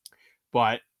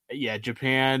 But yeah,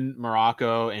 Japan,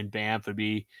 Morocco, and Banff would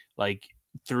be like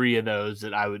three of those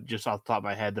that I would just off the top of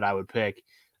my head that I would pick,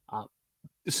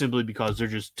 simply because they're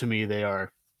just to me they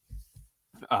are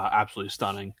absolutely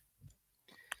stunning.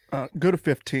 Go to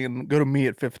 15. Go to me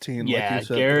at 15. Yeah, like you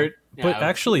said, Garrett. But Yeah,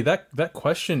 actually, that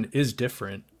question is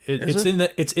different. Is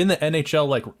It's in the NHL.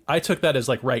 Like I took that as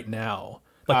like right now,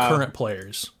 like current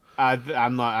players.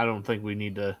 I'm not. I don't think we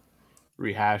need to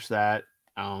rehash that.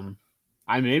 I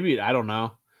don't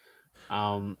know.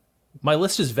 My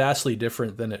list is vastly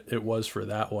different than it was for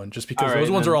that one, just because All right,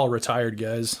 those ones then. are all retired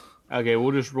guys. Okay,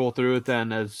 we'll just roll through it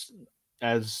then as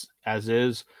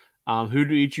is. Who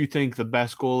do each you think the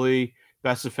best goalie,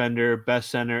 best defender, best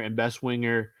center, and best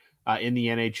winger in the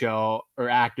NHL or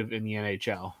active in the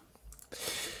NHL?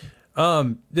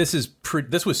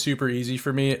 This was super easy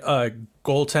for me.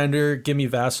 Goaltender, give me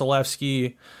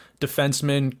Vasilevsky.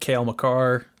 Defenseman, Cale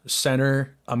Makar.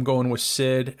 Center, I'm going with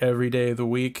Sid every day of the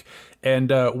week.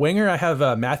 And winger, I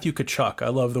have Matthew Tkachuk. I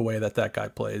love the way that guy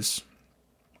plays.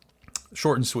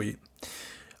 Short and sweet.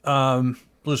 We'll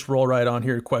just roll right on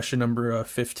here. Question number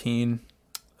 15.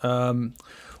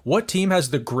 What team has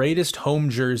the greatest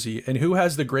home jersey, and who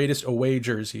has the greatest away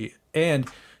jersey, and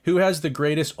who has the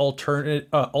greatest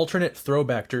alternate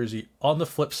throwback jersey? On the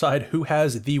flip side, who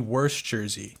has the worst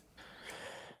jersey?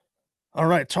 All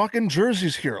right, talking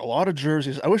jerseys here. A lot of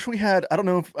jerseys. I wish we had, I don't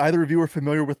know if either of you are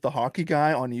familiar with the hockey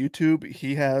guy on YouTube.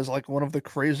 He has like one of the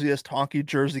craziest hockey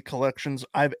jersey collections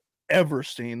I've ever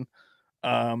seen.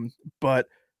 But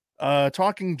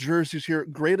talking jerseys here,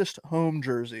 greatest home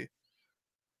jersey.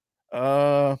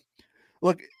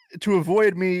 Look, to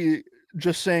avoid me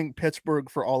just saying Pittsburgh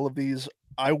for all of these,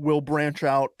 I will branch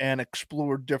out and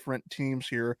explore different teams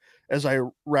here as I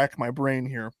rack my brain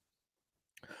here.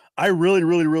 I really,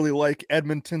 really, really like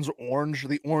Edmonton's orange,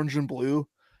 the orange and blue.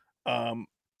 Um,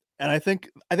 and I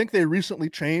think they recently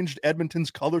changed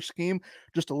Edmonton's color scheme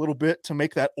just a little bit to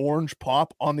make that orange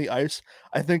pop on the ice.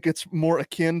 I think it's more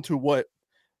akin to what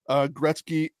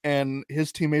Gretzky and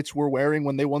his teammates were wearing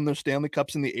when they won their Stanley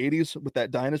Cups in the 80s with that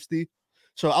dynasty.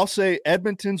 So I'll say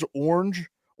Edmonton's orange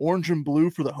and blue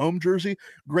for the home jersey.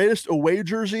 Greatest away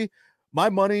jersey, my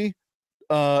money,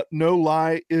 no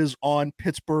lie, is on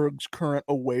Pittsburgh's current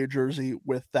away jersey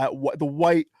with that the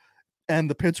white and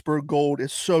the Pittsburgh gold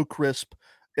is so crisp.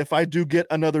 If I do get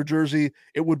another jersey,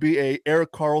 it would be a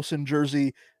Erik Karlsson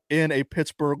jersey in a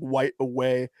Pittsburgh white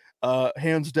away.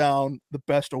 Hands down, the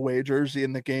best away jersey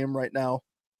in the game right now.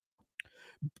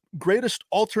 Greatest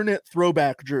alternate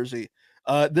throwback jersey.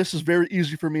 This is very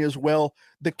easy for me as well.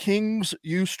 The Kings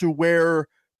used to wear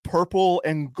purple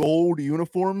and gold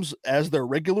uniforms as their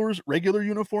regular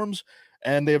uniforms,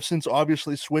 and they have since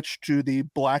obviously switched to the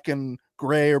black and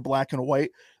gray or black and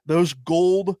white. Those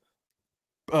gold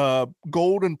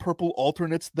and purple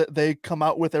alternates that they come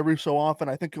out with every so often.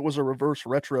 I think it was a reverse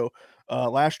retro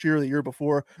last year or the year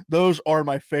before. Those are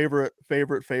my favorite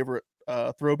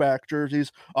throwback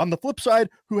jerseys. On the flip side,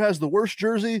 who has the worst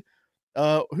jersey?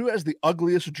 Who has the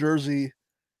ugliest jersey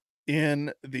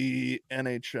in the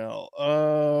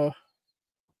NHL?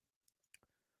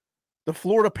 The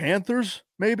Florida Panthers,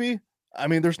 maybe. I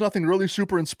mean, there's nothing really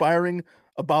super inspiring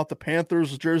about the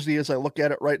Panthers jersey as I look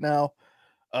at it right now.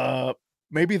 Uh,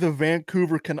 Maybe the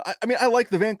Vancouver I mean, I like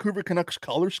the Vancouver Canucks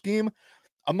color scheme.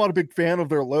 I'm not a big fan of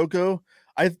their logo.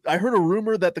 I heard a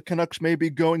rumor that the Canucks may be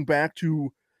going back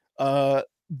to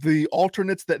the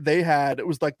alternates that they had. It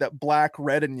was like that black,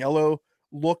 red, and yellow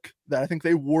look that I think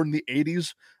they wore in the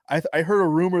 80s. I heard a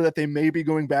rumor that they may be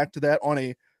going back to that on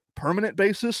a permanent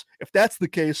basis. If that's the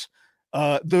case,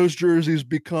 those jerseys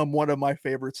become one of my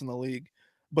favorites in the league.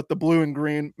 But the blue and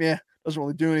green, doesn't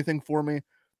really do anything for me.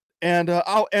 And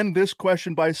I'll end this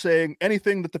question by saying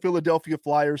anything that the Philadelphia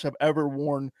Flyers have ever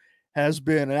worn has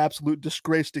been an absolute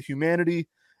disgrace to humanity,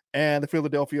 and the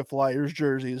Philadelphia Flyers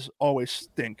jerseys always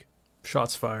stink.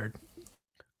 Shots fired.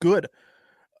 Good.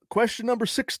 Question number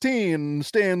 16,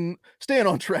 staying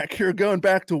on track here, going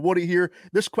back to Woody here.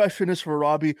 This question is for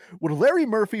Robbie. Would Larry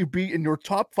Murphy be in your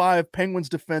top 5 Penguins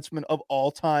defensemen of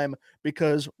all time?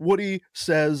 Because Woody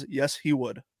says yes, he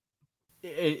would.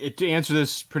 To answer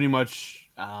this pretty much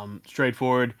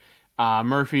straightforward,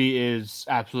 Murphy is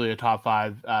absolutely a top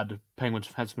 5 Penguins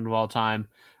defenseman of all time.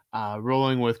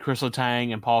 Rolling with Chris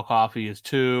Letang and Paul Coffey is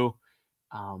 2.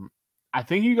 I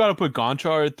think you got to put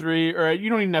Gonchar at 3, or you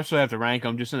don't even necessarily have to rank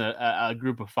them, just in a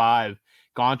group of 5.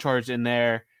 Gonchar's in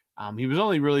there. He was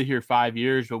only really here 5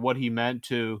 years, but what he meant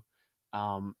to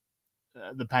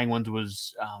the Penguins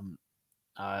was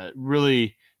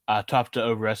really tough to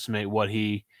overestimate what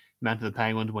he meant to the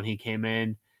Penguins when he came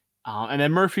in. And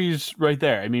then Murphy's right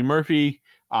there. I mean, Murphy,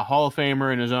 a Hall of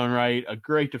Famer in his own right, a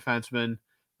great defenseman,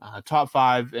 top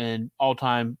 5 in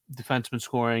all-time defenseman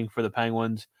scoring for the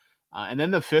Penguins. And then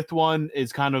the 5th one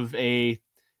is kind of a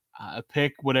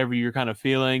pick, whatever you're kind of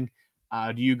feeling.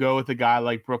 Do you go with a guy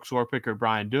like Brooks Orpik or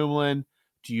Brian Dumoulin?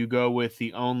 Do you go with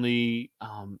the only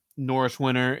Norris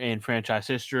winner in franchise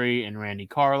history and Randy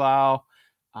Carlyle?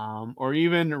 Or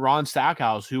even Ron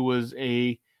Stackhouse, who was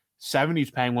a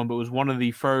 70s Penguin, but was one of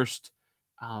the first,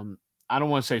 I don't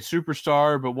want to say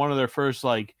superstar, but one of their first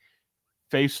like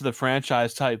face of the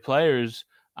franchise type players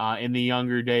in the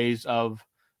younger days of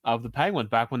the Penguins,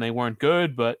 back when they weren't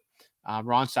good. But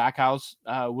Ron Stackhouse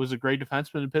was a great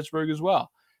defenseman in Pittsburgh as well.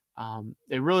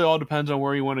 It really all depends on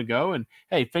where you want to go. And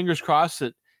hey, fingers crossed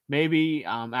that maybe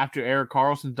after Erik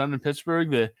Karlsson's done in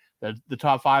Pittsburgh, the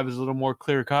top 5 is a little more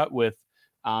clear cut with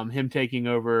him taking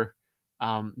over,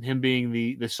 him being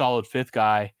the solid 5th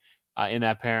guy in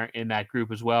that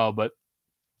group as well. But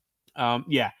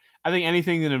yeah, I think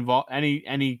anything that involves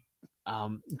any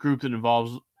group that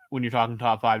involves, when you're talking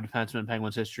top 5 defensemen in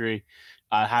Penguins history,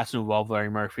 has to involve Larry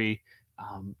Murphy.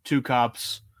 2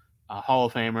 cups, Hall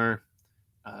of Famer.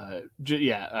 A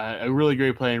really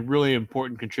great player and really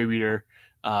important contributor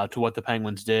to what the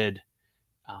Penguins did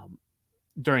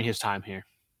during his time here.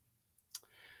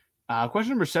 Question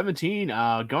number 17,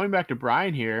 going back to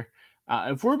Brian here.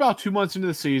 If we're about 2 months into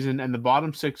the season and the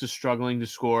bottom 6 is struggling to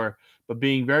score, but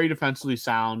being very defensively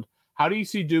sound, how do you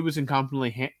see Dubas and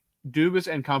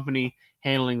company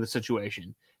handling the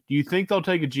situation? Do you think they'll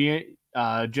take a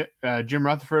Jim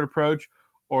Rutherford approach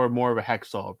or more of a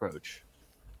Hextall approach?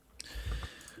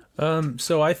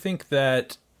 So I think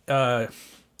that,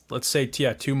 let's say,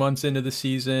 2 months into the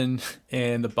season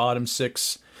and the bottom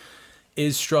 6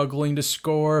 is struggling to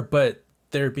score, but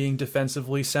they're being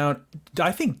defensively sound.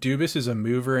 I think Dubas is a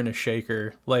mover and a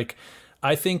shaker. Like,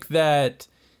 I think that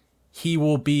he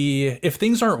will be, if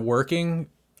things aren't working,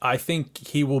 I think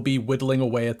he will be whittling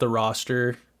away at the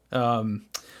roster.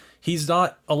 He's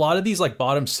not, a lot of these like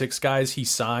bottom 6 guys he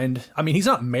signed, I mean, he's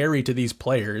not married to these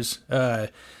players.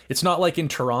 It's not like in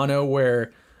Toronto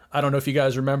where, I don't know if you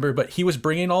guys remember, but he was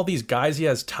bringing all these guys he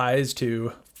has ties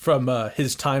to from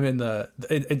his time in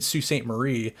Sault Ste.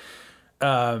 Marie.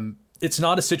 It's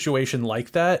not a situation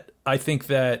like that. I think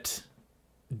that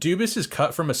Dubas is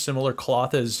cut from a similar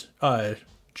cloth as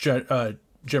Jim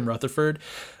Rutherford.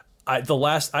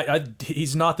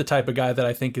 He's not the type of guy that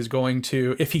I think is going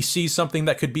to, if he sees something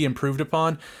that could be improved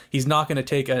upon, he's not going to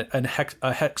take a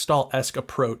Hextall-esque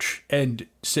approach and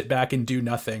sit back and do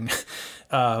nothing.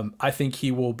 I think he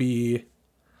will be,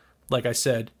 like I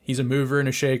said, he's a mover and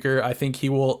a shaker. I think he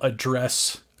will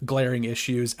address glaring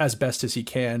issues as best as he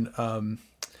can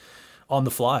on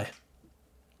the fly.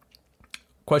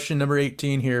 Question number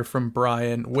 18 here from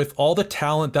Brian. With all the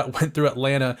talent that went through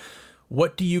Atlanta,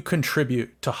 what do you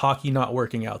contribute to hockey not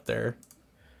working out there?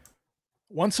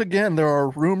 Once again, there are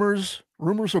rumors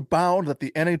abound that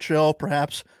the NHL,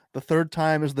 perhaps the third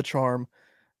time is the charm,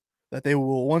 that they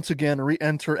will once again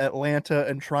re-enter Atlanta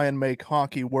and try and make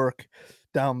hockey work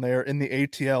down there in the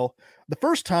ATL. The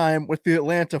first time with the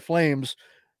Atlanta Flames,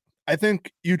 I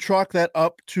think you chalk that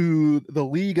up to the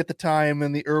league at the time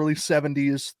in the early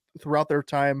 70s. Throughout their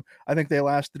time, I think they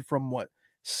lasted from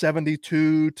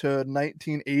 72 to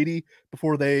 1980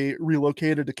 before they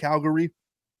relocated to Calgary.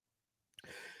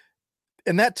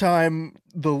 In that time,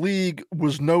 the league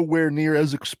was nowhere near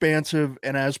as expansive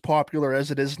and as popular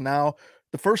as it is now.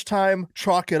 The first time,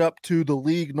 chalk it up to the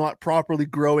league not properly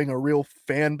growing a real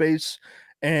fan base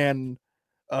and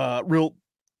real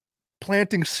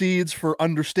planting seeds for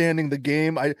understanding the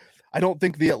game. I don't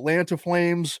think the Atlanta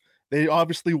Flames, they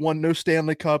obviously won no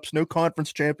Stanley Cups, no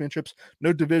conference championships,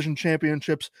 no division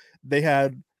championships. They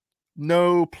had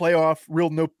no real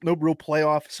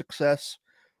playoff success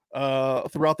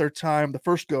throughout their time the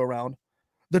first go around.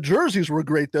 The jerseys were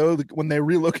great though. When they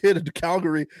relocated to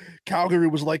Calgary, Calgary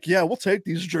was like, "Yeah, we'll take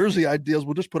these jersey ideas.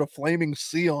 We'll just put a flaming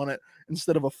C on it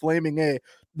instead of a flaming A."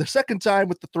 The second time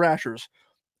with the Thrashers,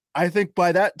 I think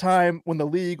by that time when the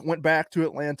league went back to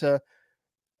Atlanta,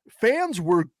 fans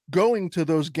were going to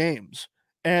those games,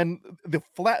 and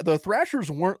the Thrashers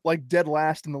weren't like dead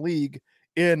last in the league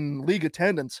in league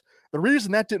attendance. The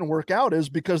reason that didn't work out is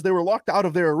because they were locked out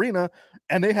of their arena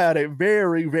and they had a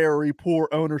very, very poor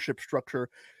ownership structure.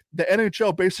 The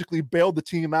NHL basically bailed the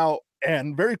team out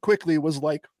and very quickly was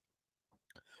like,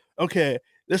 okay,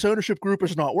 this ownership group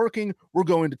is not working. We're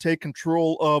going to take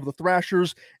control of the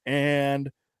Thrashers. And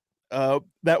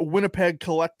that Winnipeg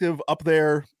collective up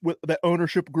there with that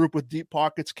ownership group with deep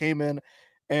pockets came in,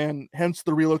 and hence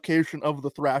the relocation of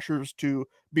the Thrashers to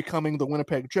becoming the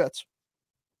Winnipeg Jets.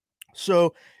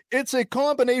 So it's a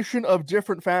combination of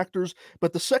different factors,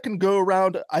 but the second go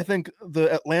around, I think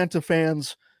the Atlanta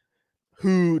fans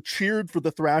who cheered for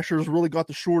the Thrashers really got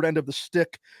the short end of the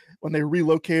stick when they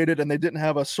relocated and they didn't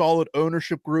have a solid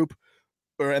ownership group,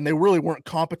 and they really weren't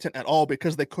competent at all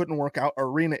because they couldn't work out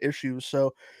arena issues.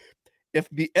 So if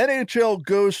the NHL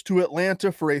goes to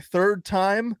Atlanta for a third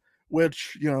time,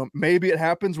 which, maybe it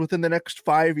happens within the next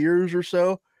 5 years or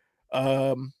so,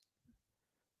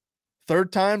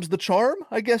 third time's the charm,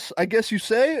 I guess you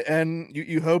say, and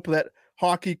you hope that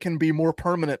hockey can be more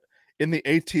permanent in the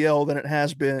ATL than it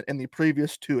has been in the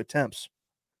previous two attempts.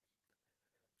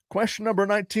 Question number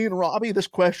 19, Robbie. This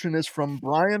question is from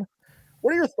Brian.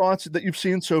 What are your thoughts that you've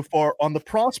seen so far on the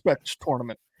Prospects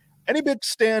tournament? Any big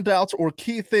standouts or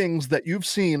key things that you've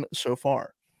seen so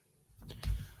far?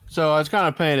 So I was kind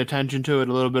of paying attention to it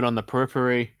a little bit on the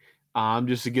periphery,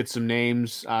 just to get some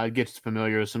names, get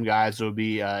familiar with some guys that will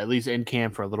be at least in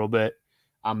camp for a little bit,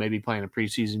 maybe playing a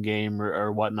preseason game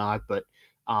or whatnot. But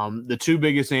the two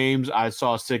biggest names I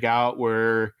saw stick out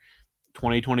were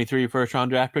 2023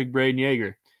 first-round draft pick Brayden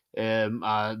Yager.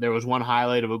 There was one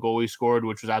highlight of a goal he scored,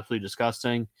 which was absolutely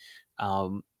disgusting.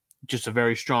 Just a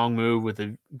very strong move with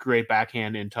a great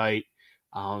backhand in tight.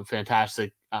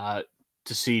 Fantastic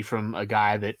to see from a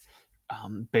guy that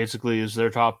basically is their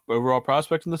top overall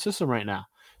prospect in the system right now.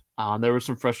 There was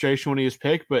some frustration when he was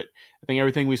picked, but I think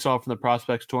everything we saw from the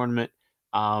Prospects tournament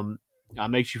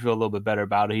makes you feel a little bit better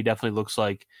about it. He definitely looks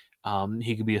like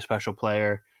he could be a special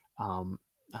player.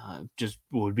 Just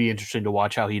would be interesting to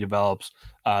watch how he develops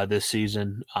this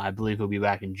season. I believe he'll be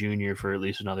back in junior for at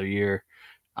least another year.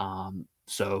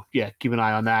 So yeah, keep an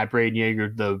eye on that. Brayden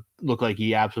Yager, looked like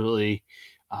he absolutely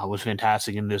was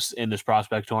fantastic in this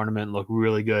prospect tournament. Looked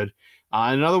really good.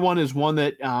 Another one is one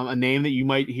that a name that you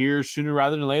might hear sooner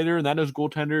rather than later, and that is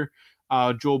goaltender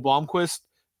Joel Blomqvist.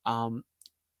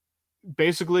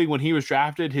 Basically, when he was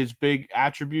drafted, his big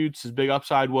attributes, his big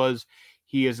upside was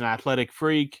he is an athletic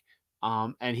freak,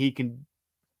 and he can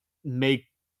make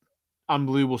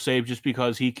unbelievable saves just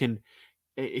because he can.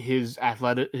 His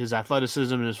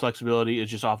athleticism and his flexibility is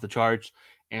just off the charts.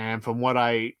 And from what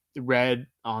I read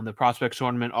on the Prospects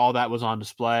tournament, all that was on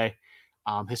display.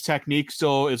 His technique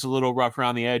still is a little rough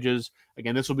around the edges.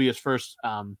 Again, this will be his first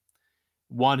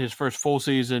full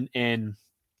season in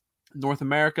North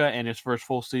America, and his first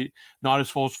full season, not his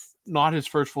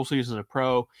first full season as a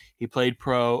pro. He played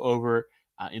pro over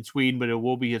in Sweden, but it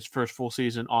will be his first full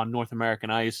season on North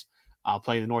American ice,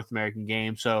 playing the North American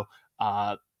game. So,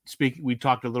 we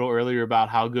talked a little earlier about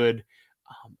how good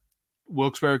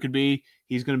Wilkes-Barre could be.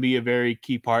 He's going to be a very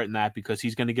key part in that because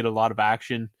he's going to get a lot of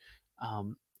action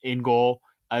in goal.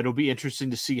 It'll be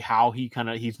interesting to see how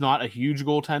he's not a huge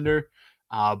goaltender,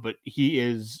 but he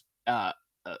is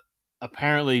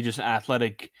apparently just an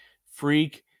athletic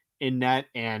freak in net,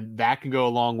 and that can go a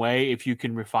long way if you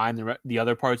can refine the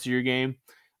other parts of your game.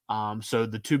 So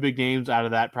the two big names out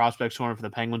of that prospect tournament for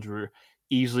the Penguins were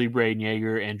easily Brayden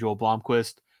Yager and Joel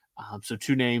Blomqvist. So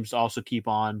two names to also keep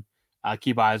on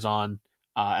keep eyes on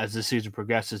as the season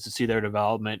progresses to see their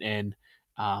development in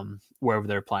wherever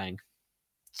they're playing.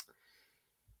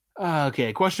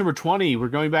 Okay, question number 20. We're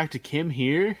going back to Kim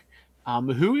here.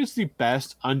 Who is the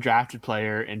best undrafted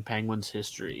player in Penguins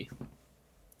history?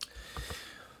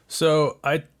 So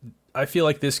I feel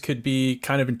like this could be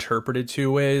kind of interpreted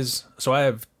two ways. So I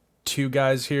have two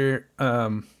guys here.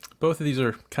 Both of these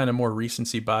are kind of more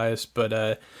recency bias, but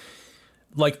I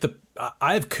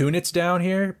have Kunitz down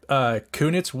here.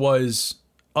 Kunitz was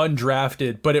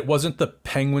undrafted, but it wasn't the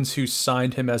Penguins who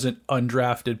signed him as an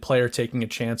undrafted player taking a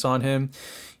chance on him.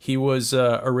 He was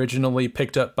originally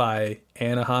picked up by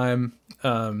Anaheim.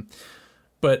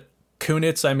 But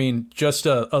Kunitz, I mean, just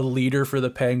a leader for the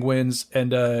Penguins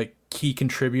and a key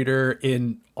contributor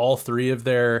in all three of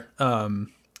their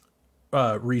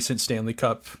recent Stanley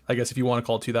Cup, I guess if you want to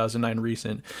call 2009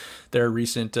 recent, their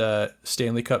recent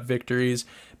Stanley Cup victories.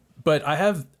 But I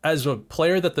have, as a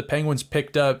player that the Penguins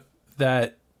picked up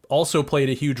that also played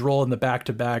a huge role in the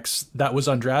back-to-backs that was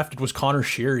undrafted, was Connor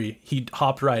Sheary. He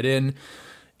hopped right in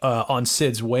on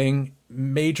Sid's wing,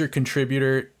 major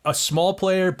contributor, a small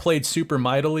player, played super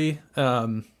mightily.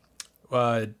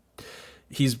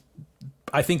 He's,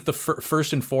 I think, the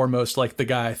first and foremost, like the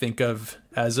guy I think of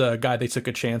as a guy they took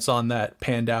a chance on that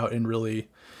panned out and really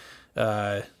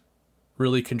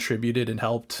contributed and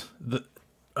helped the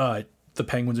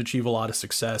Penguins achieve a lot of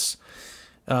success.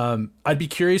 I'd be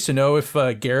curious to know if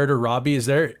Garrett or Robbie,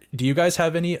 do you guys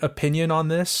have any opinion on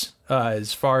this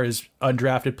as far as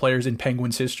undrafted players in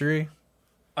Penguins history?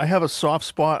 I have a soft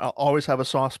spot. I'll always have a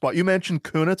soft spot. You mentioned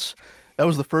Kunitz. That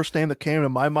was the first name that came to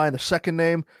my mind. The second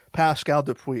name, Pascal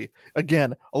Dupuis.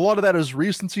 Again, a lot of that is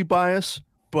recency bias,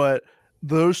 but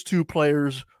those two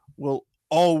players will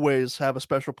always have a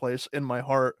special place in my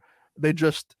heart. They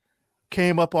just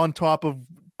came up on top of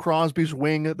Crosby's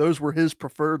wing. Those were his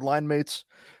preferred line mates.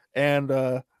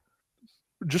 And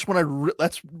just when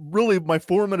that's really my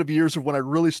formative years of when I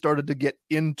really started to get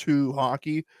into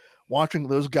hockey, watching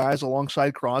those guys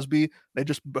alongside Crosby. They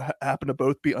just happen to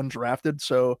both be undrafted.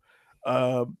 So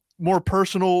a more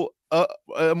personal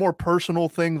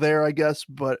thing there, I guess,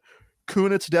 but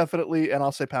Kunitz definitely, and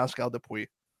I'll say Pascal Dupuis.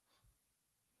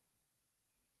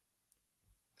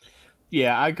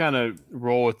 Yeah, I kind of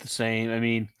roll with the same. I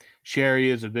mean, Sherry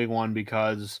is a big one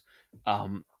because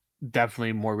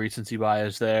definitely more recency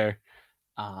bias there.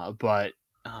 But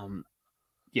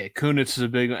Kunitz is a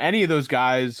big one. Any of those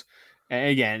guys, and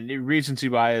again, recency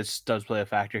bias does play a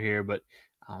factor here, but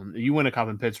you win a cup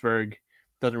in Pittsburgh,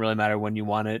 doesn't really matter when you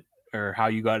won it or how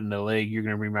you got in the league. You're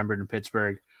going to be remembered in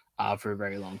Pittsburgh for a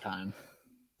very long time.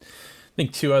 I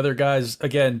think two other guys,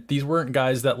 again, these weren't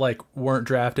guys that weren't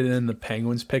drafted and the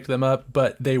Penguins picked them up,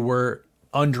 but they were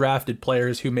undrafted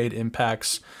players who made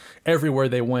impacts everywhere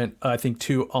they went. I think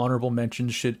two honorable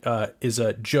mentions is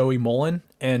Joey Mullen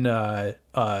and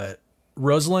Ruslan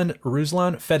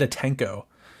Fedotenko.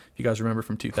 If you guys remember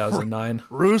from 2009.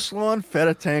 Ruslan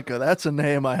Fedotenko. That's a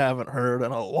name I haven't heard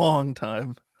in a long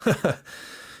time.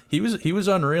 He was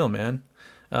unreal, man.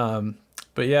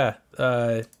 But yeah,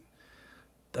 I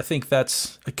think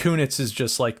that's Kunitz is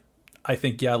just like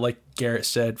Garrett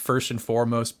said, first and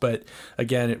foremost. But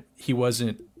again, he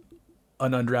wasn't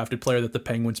an undrafted player that the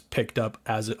Penguins picked up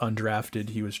as an undrafted.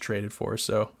 He was traded for.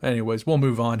 So anyways, we'll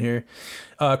move on here.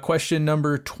 Question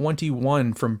number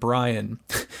 21 from Brian.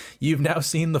 You've now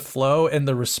seen the flow and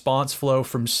the response flow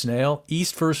from Snail.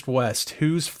 East versus West.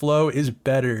 Whose flow is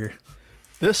better?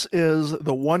 This is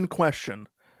the one question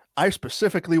I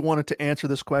specifically wanted to answer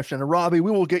this question. And Robbie,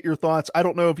 we will get your thoughts. I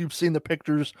don't know if you've seen the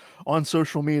pictures on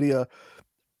social media.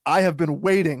 I have been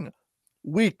waiting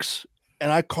weeks,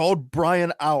 and I called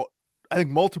Brian out, I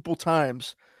think multiple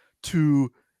times,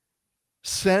 to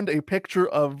send a picture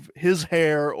of his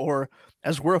hair, or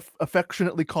as we're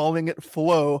affectionately calling it,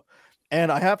 flow.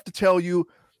 And I have to tell you,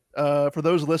 for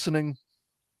those listening,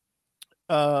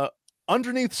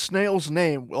 underneath Snail's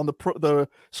name on the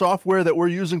software that we're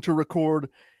using to record,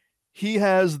 he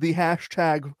has the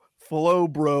hashtag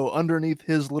FlowBro underneath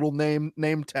his little name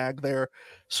tag there.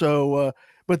 So,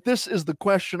 but this is the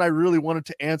question I really wanted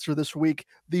to answer this week.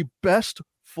 The best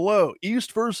flow,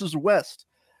 East versus West.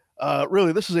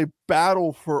 Really, this is a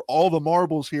battle for all the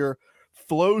marbles here.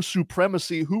 Flow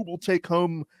supremacy. Who will take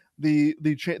home the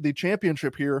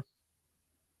championship here?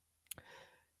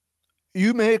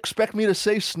 You may expect me to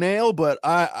say Snail, but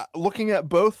I looking at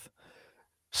both,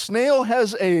 Snail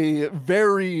has a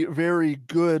very, very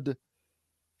good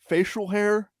facial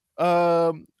hair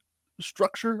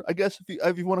structure, I guess,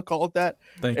 if you want to call it that.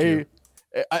 Thank you.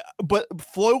 But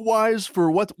flow wise, for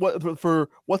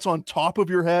what's on top of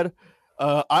your head,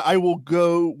 I will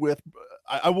go with.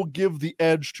 I will give the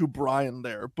edge to Brian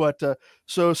there. But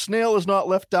so Snail is not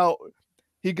left out.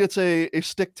 He gets a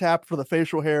stick tap for the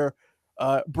facial hair.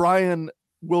 Brian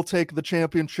will take the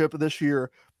championship this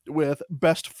year with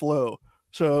best flow.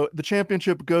 So the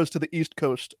championship goes to the East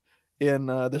Coast in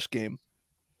this game.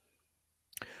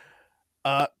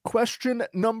 Question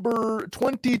number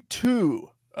 22.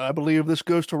 I believe this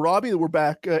goes to Robbie. We're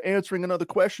back answering another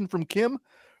question from Kim.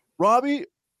 Robbie,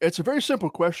 it's a very simple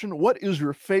question. What is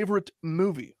your favorite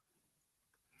movie?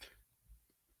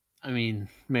 I mean,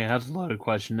 man, that's a loaded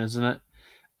question, isn't it?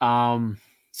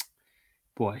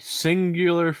 Boy,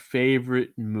 singular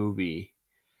favorite movie.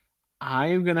 I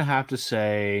am gonna have to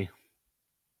say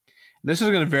this is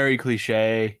gonna be very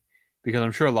cliche because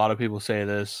I'm sure a lot of people say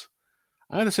this.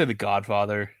 I'm gonna say The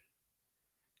Godfather.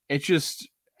 It's just,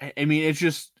 I mean,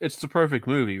 it's the perfect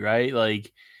movie, right?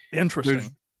 Like, Interesting. there's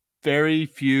very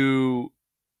few,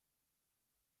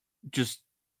 just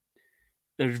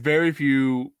there's very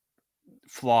few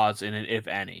flaws in it, if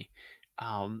any,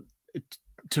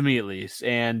 to me at least.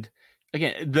 And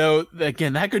again,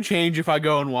 that could change if I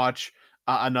go and watch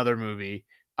another movie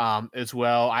as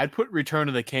well. I'd put Return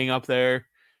of the King up there.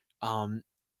 Again,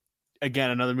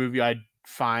 another movie I'd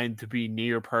find to be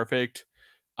near perfect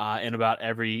in about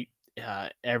every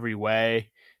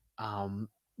way.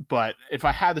 But if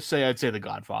I had to say, I'd say The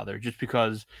Godfather, just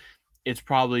because it's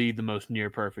probably the most near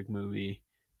perfect movie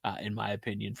in my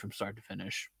opinion from start to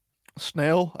finish.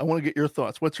 Snail, I want to get your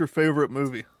thoughts. What's your favorite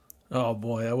movie? Oh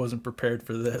boy, I wasn't prepared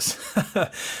for this.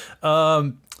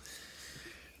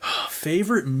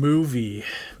 Favorite movie,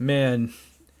 man.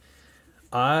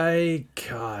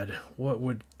 What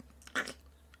would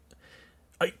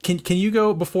can you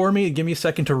go before me and give me a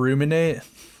second to ruminate?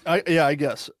 I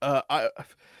guess.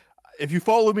 If you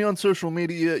follow me on social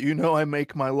media, you know I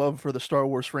make my love for the Star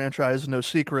Wars franchise no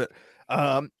secret.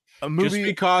 A movie. Just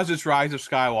because it's Rise of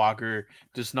Skywalker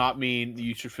does not mean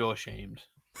you should feel ashamed.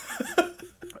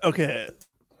 Okay.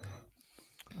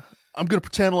 I'm gonna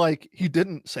pretend like he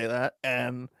didn't say that,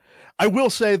 and I will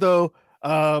say though,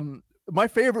 my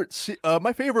favorite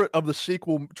of the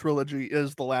sequel trilogy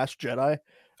is The Last Jedi.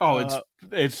 Oh,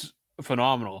 it's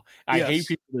phenomenal. I hate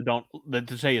people that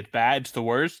say it's bad. It's the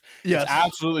worst. Yes. It's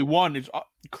absolutely one. It's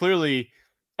clearly,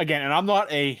 again, and I'm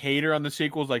not a hater on the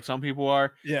sequels like some people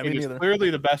are. Yeah, it is clearly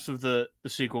the best of the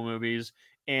sequel movies.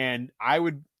 And I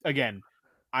would, again,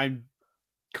 I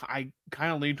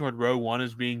kind of lean toward Rogue One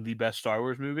as being the best Star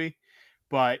Wars movie,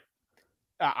 but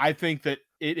I think that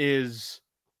it is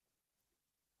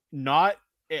not.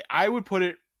 I would put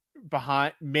it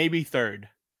behind, maybe third,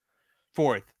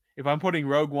 fourth. If I'm putting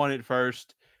Rogue One at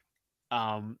first,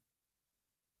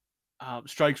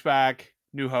 Strikes Back,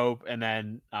 New Hope, and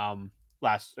then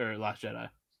Last Jedi.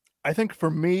 I think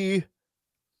for me,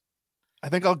 I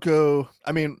think I'll go.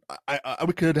 I mean,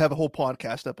 we could have a whole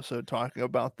podcast episode talking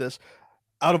about this.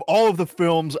 Out of all of the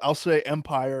films, I'll say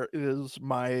Empire is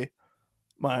my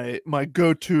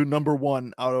go-to number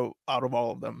one out of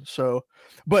all of them. So,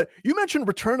 but you mentioned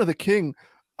Return of the King.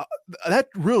 That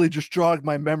really just jogged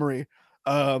my memory.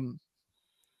 I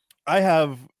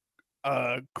have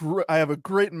a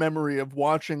great memory of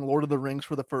watching Lord of the Rings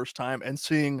for the first time and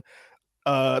seeing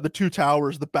the Two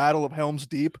Towers, the Battle of Helm's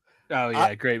Deep. Oh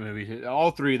yeah, great movie. All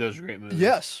three of those are great movies.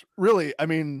 Yes, really. I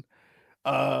mean,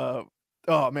 oh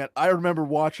man, I remember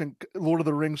watching Lord of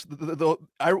the Rings.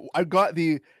 I got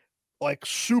the like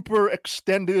super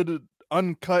extended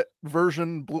uncut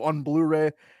version on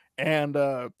Blu-ray, and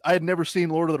I had never seen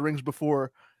Lord of the Rings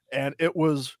before, and it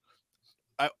was.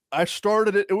 I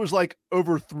started it. It was like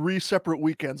over 3 separate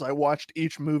weekends. I watched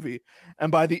each movie,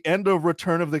 and by the end of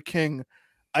Return of the King,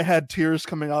 I had tears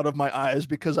coming out of my eyes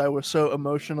because I was so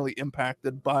emotionally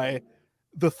impacted by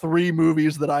the 3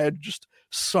 movies that I had just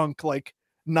sunk like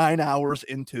 9 hours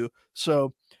into.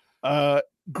 So,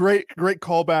 great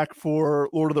callback for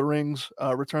Lord of the Rings,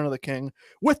 Return of the King.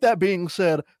 With that being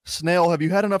said, Snail, have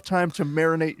you had enough time to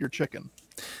marinate your chicken?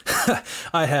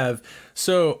 I have.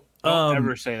 So. Don't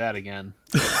ever say that again.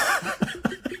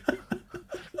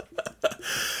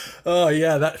 Oh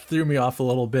yeah, that threw me off a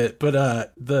little bit.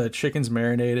 But the chicken's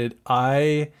marinated.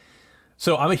 I'm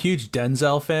a huge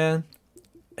Denzel fan,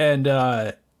 and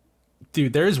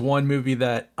dude, there's one movie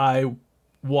that I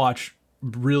watch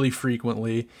really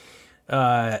frequently,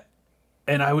 and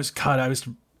I was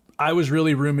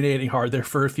really ruminating hard there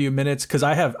for a few minutes because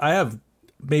I have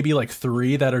maybe like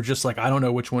 3 that are just like I don't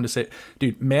know which one to say.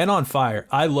 Dude, Man on Fire.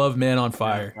 I love Man on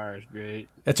Fire. Man on Fire is great.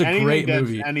 It's a great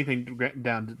movie. Anything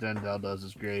down to Denzel does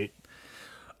is great.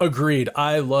 Agreed.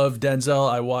 I love Denzel.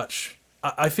 I watch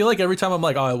I feel like every time I'm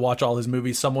like, oh, I watch all his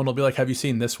movies, someone will be like, have you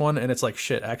seen this one? And it's like,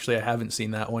 shit, actually, I haven't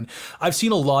seen that one. I've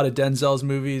seen a lot of Denzel's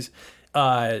movies.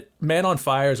 Man on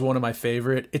Fire is one of my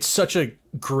favorite. It's such a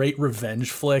great revenge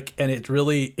flick, and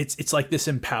it's like this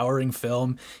empowering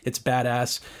film. It's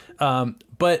badass.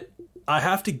 But I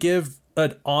have to give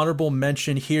an honorable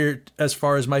mention here as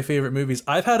far as my favorite movies.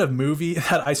 I've had a movie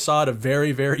that I saw at a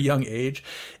very, very young age,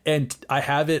 and I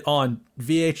have it on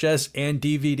VHS and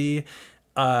DVD.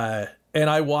 And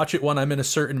I watch it when I'm in a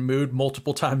certain mood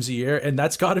multiple times a year, and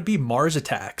that's got to be Mars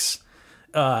Attacks.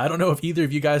 I don't know if either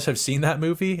of you guys have seen that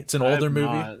movie. It's an older movie.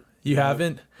 Not. You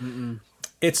haven't? Mm-mm.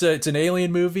 It's an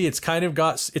alien movie. It's kind of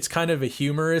a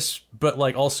humorous but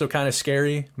like also kind of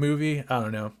scary movie. I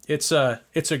don't know. It's a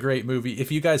great movie.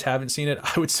 If you guys haven't seen it,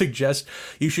 I would suggest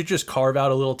you should just carve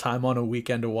out a little time on a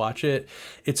weekend to watch it.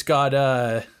 It's got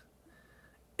a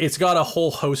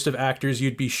whole host of actors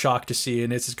you'd be shocked to see,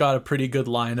 and it's got a pretty good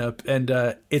lineup, and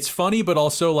it's funny, but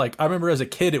also like I remember as a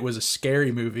kid it was a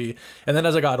scary movie, and then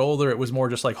as I got older it was more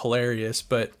just like hilarious.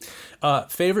 But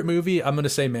favorite movie, I'm gonna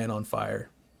say Man on Fire.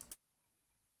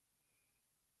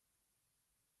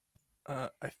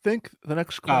 I think the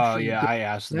next question. Oh yeah, I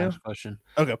asked the next question.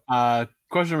 Okay.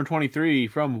 Question number 23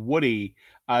 from Woody.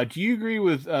 Do you agree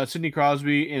with Sidney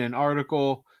Crosby in an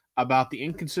article about the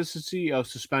inconsistency of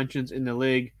suspensions in the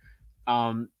league?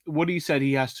 Woody said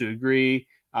he has to agree.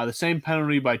 The same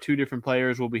penalty by two different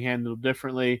players will be handled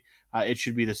differently. It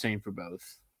should be the same for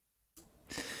both.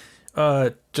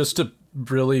 Just to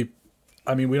really,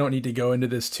 I mean, we don't need to go into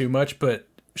this too much, but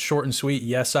short and sweet,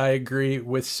 yes, I agree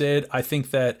with Sid. I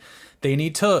think that they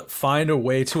need to find a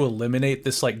way to eliminate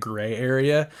this like gray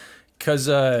area, because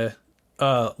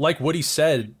like Woody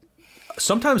said,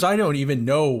 sometimes I don't even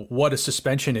know what a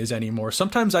suspension is anymore.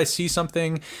 Sometimes I see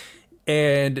something,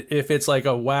 and if it's like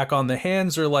a whack on the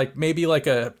hands or like maybe like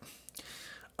a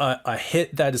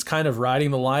hit that is kind of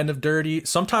riding the line of dirty,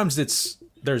 sometimes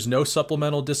there's no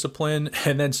supplemental discipline,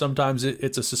 and then sometimes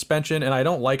it's a suspension, and I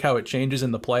don't like how it changes in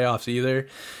the playoffs either.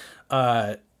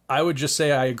 I would just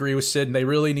say I agree with Sid, and they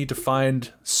really need to find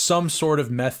some sort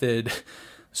of method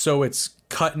so it's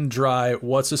cut and dry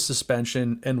what's a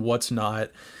suspension and what's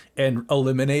not, and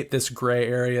eliminate this gray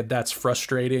area that's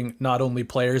frustrating not only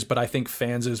players but I think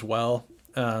fans as well.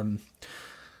 I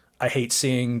hate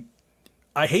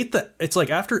that it's like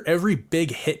after every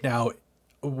big hit now,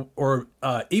 or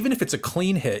even if it's a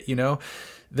clean hit,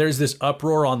 there's this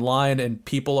uproar online and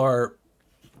people are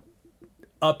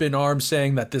up in arms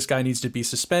saying that this guy needs to be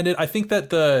suspended. I think that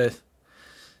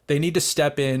they need to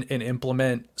step in and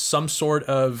implement some sort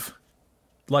of,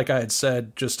 like I had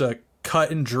said, just a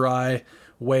cut and dry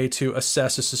way to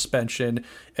assess a suspension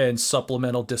and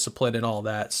supplemental discipline and all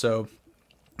that. So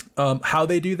how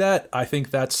they do that, I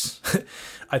think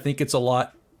I think it's a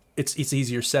lot. It's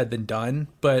easier said than done,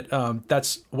 but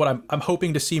that's what I'm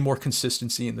hoping to see more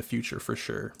consistency in the future for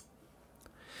sure.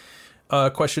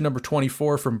 Question number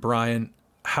 24 from Brian.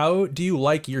 How do you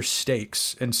like your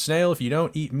steaks? And Snail, if you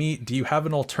don't eat meat, do you have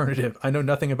an alternative? I know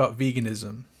nothing about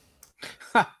veganism.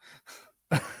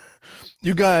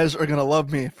 You guys are going to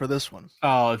love me for this one.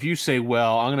 Oh, if you say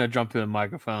well, I'm going to jump to the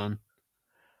microphone.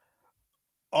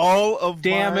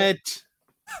 Damn it.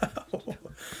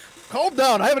 Calm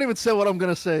down. I haven't even said what I'm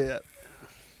going to say yet.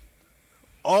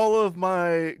 All of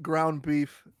my ground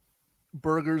beef,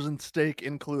 burgers and steak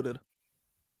included.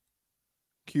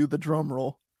 Cue the drum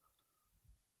roll.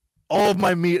 All of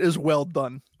my meat is well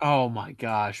done. Oh my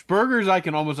gosh. Burgers I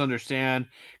can almost understand.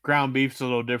 Ground beef's a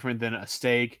little different than a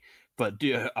steak, but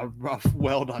dude, a rough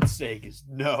well done steak is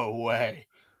no way.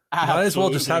 Might as well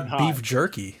just have beef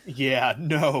jerky. Yeah,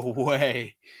 no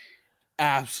way.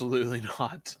 Absolutely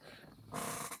not.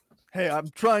 Hey, I'm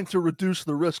trying to reduce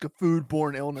the risk of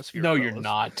foodborne illness here. No, fellas. you're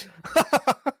not.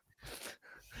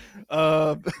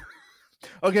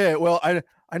 Okay, well, I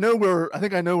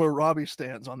think I know where Robbie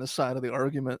stands on this side of the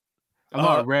argument. I'm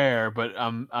not rare, but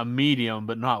I'm a medium,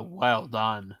 but not well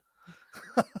done.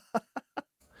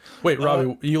 Wait,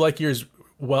 Robbie, you like yours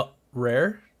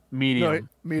rare? Medium.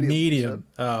 No, medium.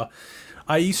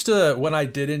 I used to, when I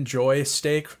did enjoy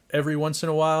steak every once in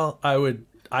a while,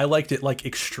 I liked it like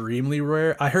extremely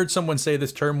rare. I heard someone say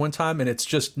this term one time, and it's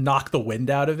just knock the wind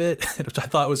out of it, which I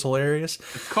thought was hilarious.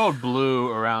 It's called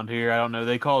blue around here. I don't know.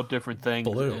 They call it different things.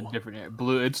 Blue.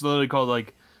 Blue. It's literally called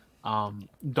like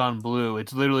done blue.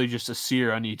 It's literally just a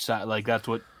sear on each side. Like that's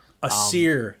what a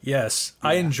sear. Yes, yeah.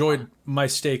 I enjoyed my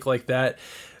steak like that.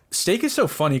 Steak is so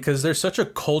funny because there's such a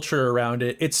culture around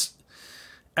it. It's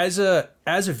as a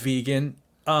vegan,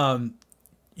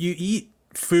 you eat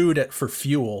food for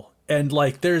fuel. and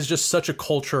like there's just such a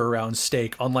culture around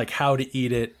steak on like how to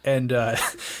eat it, and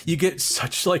you get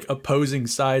such like opposing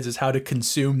sides as how to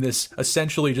consume this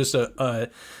essentially just a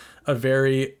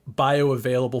very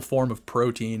bioavailable form of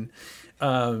protein.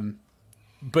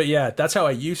 But yeah, that's how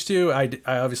I used to. I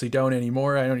obviously don't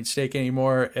anymore. I don't eat steak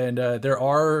anymore, and there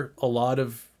are a lot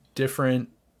of different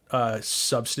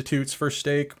substitutes for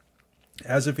steak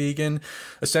as a vegan.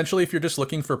 Essentially, if you're just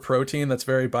looking for protein that's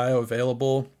very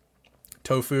bioavailable,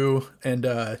 tofu, and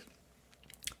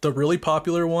the really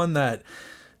popular one that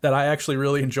I actually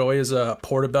really enjoy is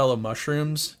portobello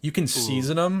mushrooms. You can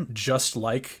season them just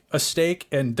like a steak,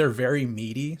 and they're very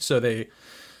meaty, so they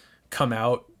come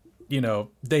out,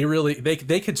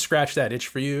 they could scratch that itch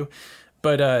for you.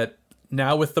 But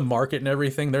now with the market and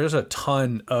everything, there's a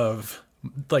ton of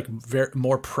like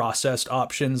more processed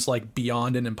options, like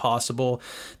Beyond and Impossible.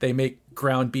 They make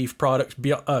ground beef products.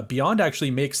 Beyond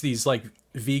actually makes these like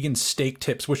vegan steak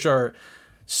tips, which are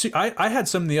I had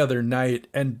some the other night,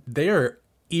 and they are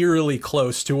eerily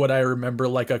close to what I remember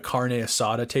like a carne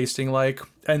asada tasting like,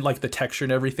 and like the texture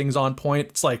and everything's on point.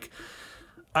 It's like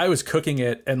I was cooking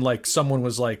it and like someone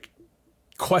was like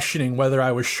questioning whether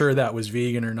I was sure that was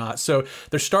vegan or not. So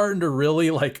they're starting to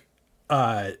really like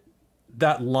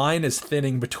that line is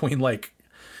thinning between like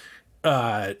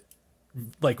food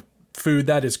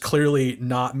that is clearly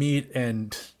not meat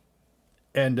and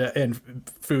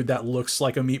food that looks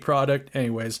like a meat product.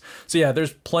 Anyways, so yeah,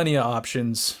 there's plenty of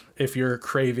options if you're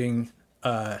craving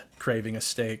a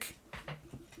steak.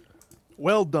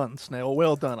 Well done, Snail.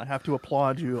 Well done. I have to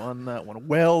applaud you on that one.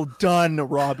 Well done,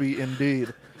 Robbie,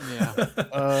 indeed.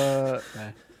 Yeah.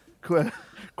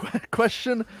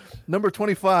 Question number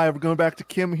 25. We're going back to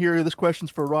Kim here. This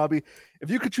question's for Robbie. If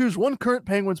you could choose one current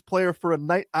Penguins player for a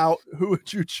night out, who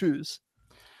would you choose?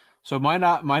 So my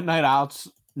night outs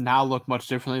now look much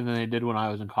differently than they did when I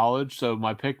was in college. So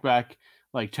my pick back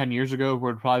like 10 years ago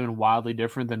would have probably been wildly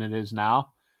different than it is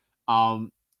now.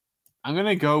 I'm going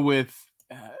to go with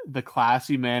the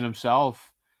classy man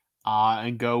himself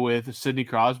and go with Sidney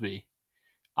Crosby.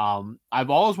 I've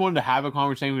always wanted to have a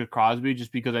conversation with Crosby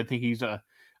just because I think he's a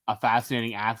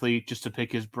fascinating athlete, just to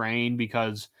pick his brain,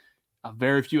 because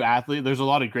very few athletes, there's a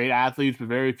lot of great athletes, but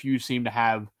very few seem to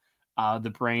have the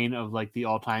brain of like the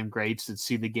all-time greats that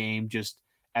see the game just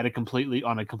on a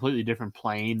completely different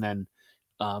plane than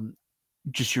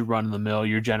just your run-of-the-mill,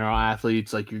 your general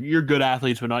athletes. Like you're good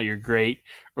athletes, but not your great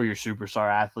or your superstar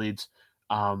athletes.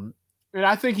 And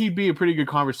I think he'd be a pretty good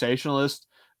conversationalist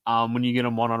when you get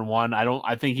him one-on-one.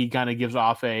 I think he kind of gives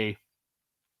off a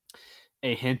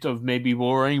hint of maybe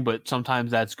boring, but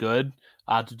sometimes that's good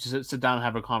to just sit down and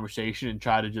have a conversation and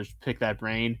try to just pick that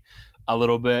brain a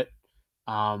little bit.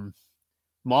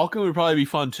 Malkin would probably be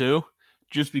fun too,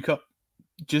 just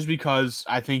because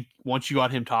I think once you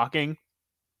got him talking,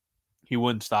 he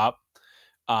wouldn't stop.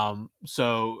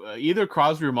 So either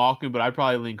Crosby or Malkin, but I'd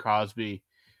probably lean Crosby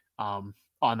on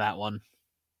that one.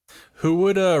 Who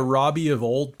would Robbie of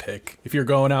old pick if you're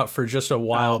going out for just a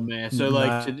wild? Oh man, so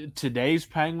like today's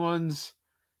Penguins,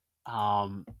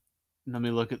 let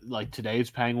me look at like today's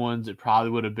Penguins. It probably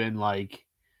would have been like,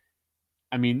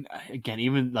 I mean, again,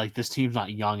 even like this team's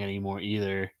not young anymore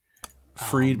either.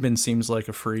 Friedman seems like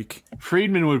a freak.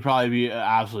 Friedman would probably be an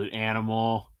absolute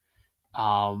animal.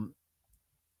 I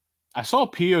saw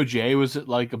POJ was at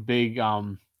like a big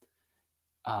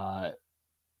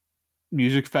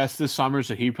music fest this summer,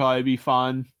 so he'd probably be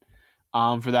fun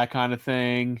for that kind of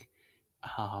thing.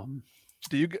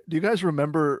 Do you guys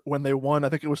remember when they won? I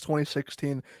think it was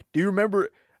 2016. Do you remember?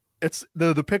 It's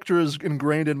the picture is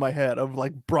ingrained in my head of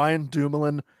like Brian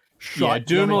Dumoulin shot. Yeah,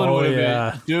 Dumoulin would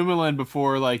have been Dumoulin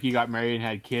before like he got married and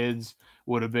had kids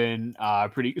would have been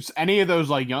pretty. Any of those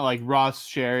like like Russ,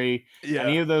 Sherry,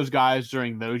 any of those guys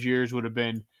during those years would have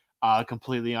been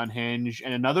completely unhinged.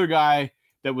 And another guy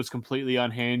that was completely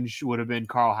unhinged would have been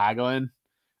Carl Hagelin.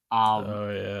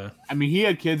 I mean, he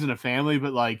had kids and a family,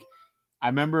 but like I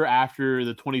remember after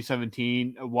the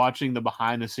 2017, watching the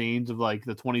behind the scenes of like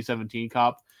the 2017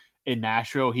 Cup in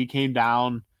Nashville, he came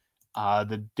down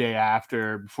the day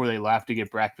after before they left to get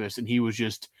breakfast, and he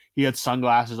had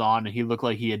sunglasses on and he looked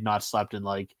like he had not slept in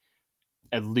like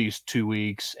at least 2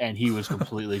 weeks, and he was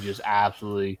completely just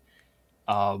absolutely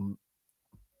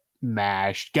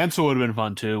mashed. Gensel would have been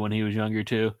fun too when he was younger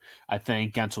too. I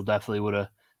think Gensel definitely would have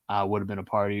been a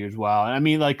party as well. And I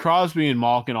mean, like Crosby and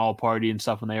Malkin all party and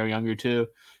stuff when they were younger too.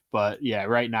 But yeah,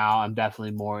 right now I'm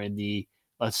definitely more in the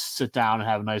let's sit down and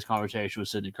have a nice conversation with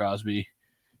Sidney Crosby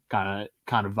kind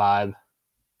of vibe.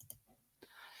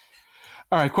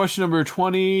 All right, question number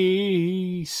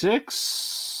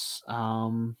 26.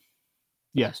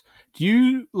 Yes. Do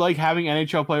you like having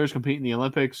NHL players compete in the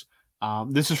Olympics?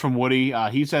 This is from Woody.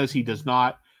 He says he does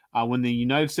not. When the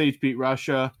United States beat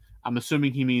Russia, I'm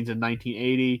assuming he means in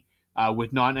 1980,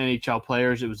 with non-NHL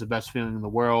players, it was the best feeling in the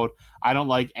world. I don't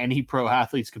like any pro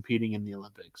athletes competing in the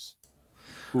Olympics.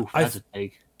 Oof, that's a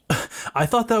take. I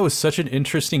thought that was such an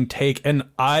interesting take, and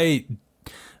I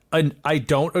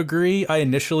don't agree. I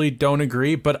initially don't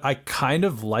agree, but I kind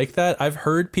of like that. I've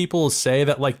heard people say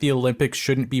that like the Olympics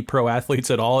shouldn't be pro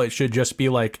athletes at all. It should just be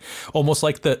like almost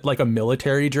like a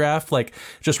military draft, like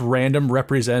just random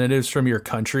representatives from your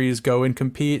countries go and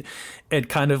compete. And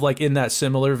kind of like in that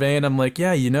similar vein, I'm like,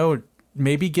 yeah,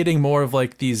 maybe getting more of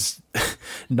like these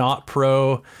not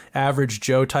pro average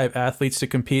Joe type athletes to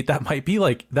compete, that might be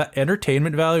like that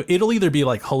entertainment value. It'll either be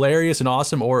like hilarious and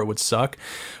awesome or it would suck.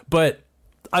 But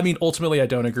I mean, ultimately, I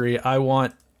don't agree. I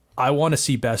want to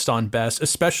see best on best,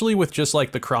 especially with just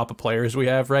like the crop of players we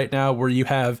have right now, where you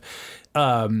have,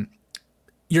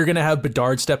 you're going to have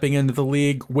Bedard stepping into the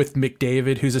league with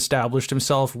McDavid, who's established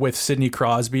himself, with Sidney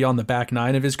Crosby on the back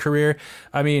nine of his career.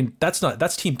 I mean, that's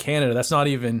Team Canada. That's not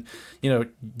even,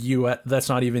 that's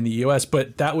not even the US,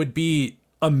 but that would be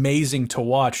amazing to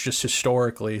watch just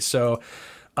historically. So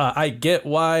I get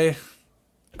why,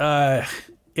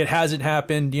 it hasn't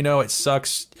happened. It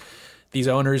sucks. These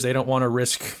owners, they don't want to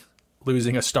risk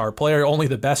losing a star player. Only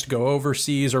the best go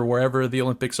overseas or wherever the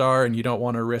Olympics are, and you don't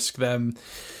want to risk them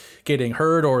getting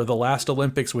hurt, or the last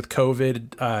Olympics with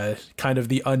COVID, kind of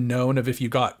the unknown of if you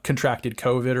got contracted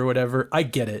COVID or whatever. I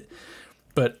get it.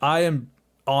 But I am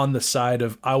on the side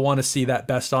of I want to see that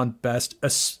best on best,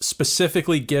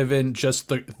 specifically given just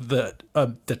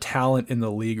the talent in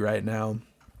the league right now.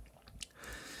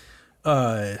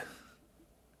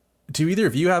 Do either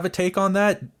of you have a take on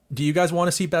that? Do you guys want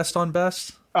to see best on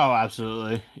best? Oh,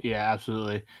 absolutely. Yeah,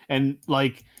 absolutely. And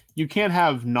like, you can't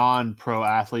have non-pro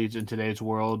athletes in today's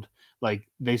world. Like,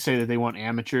 they say that they want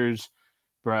amateurs,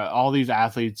 but all these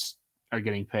athletes are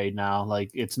getting paid now.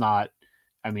 Like, it's not,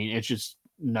 it's just,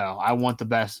 no, I want the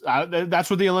best. That's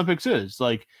what the Olympics is.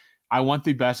 Like, I want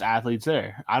the best athletes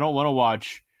there. I don't want to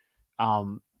watch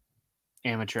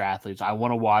amateur athletes. I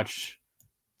want to watch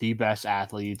the best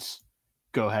athletes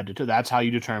go head to toe. That's how you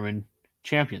determine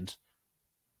champions.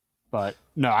 But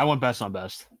no, I want best on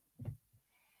best.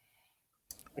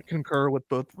 I concur with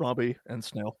both Robbie and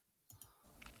Snail.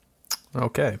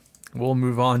 Okay, we'll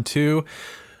move on to,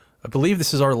 I believe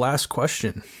this is our last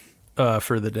question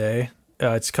for the day.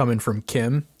 It's coming from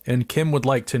Kim, and Kim would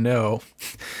like to know,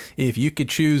 if you could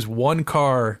choose one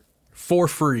car for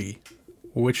free,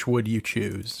 which would you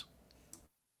choose?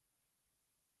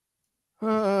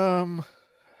 I'm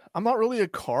not really a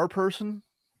car person.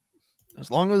 As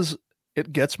long as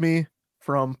it gets me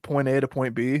from point A to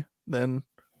point B, then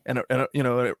and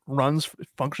it runs, it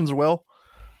functions well,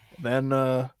 then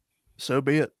so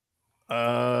be it.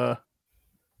 I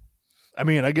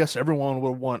guess everyone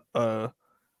would want a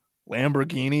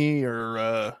Lamborghini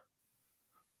or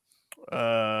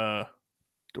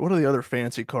what are the other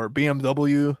fancy car?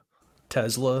 BMW,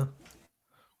 Tesla.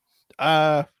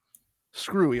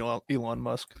 Screw Elon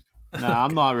Musk. No,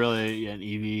 I'm not really an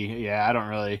EV. Yeah, I don't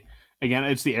really. Again,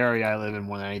 it's the area I live in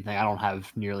more than anything. I don't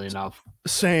have nearly enough.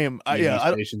 Same.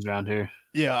 Stations around here.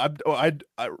 Yeah, I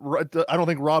don't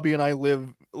think Robbie and I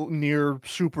live near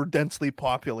super densely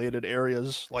populated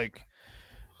areas. Like,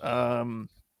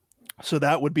 so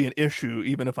that would be an issue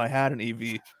even if I had an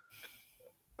EV.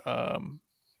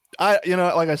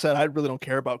 Like I said, I really don't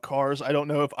care about cars. I don't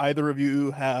know if either of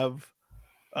you have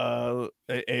a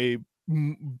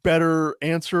better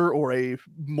answer or a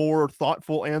more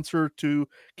thoughtful answer to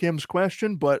Kim's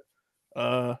question, but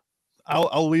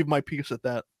I'll leave my piece at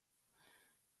that.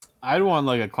 I'd want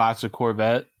like a classic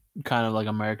Corvette, kind of like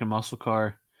American muscle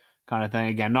car kind of thing.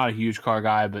 Again, not a huge car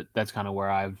guy, but that's kind of where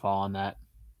I would fall on that.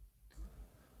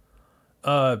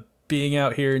 Being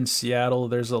out here in Seattle,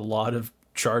 there's a lot of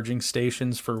charging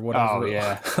stations for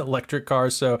whatever electric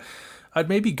cars, so I'd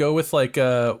maybe go with like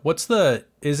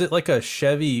is it like a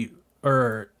Chevy,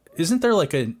 or isn't there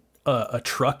like a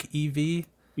truck EV?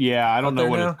 Yeah, I don't know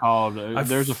what it's called.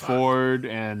 There's a Ford,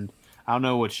 and I don't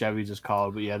know what Chevy's is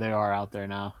called, but yeah, they are out there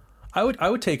now. I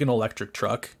would take an electric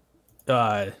truck,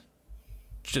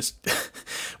 just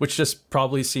which just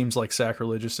probably seems like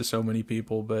sacrilegious to so many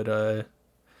people, but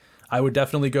I would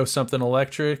definitely go something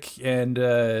electric,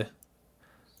 and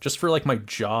just for like my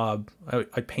job, I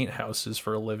paint houses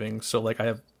for a living, so like I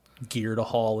have gear to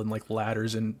haul and like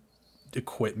ladders and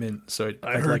equipment. So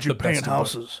I heard like you paint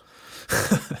houses.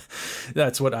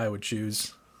 That's what I would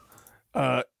choose.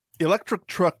 Electric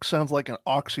truck sounds like an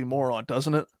oxymoron,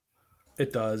 doesn't it?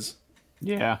 It does.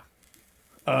 Yeah.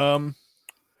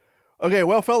 Okay,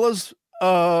 well, fellas,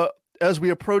 as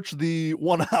we approach the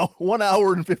 1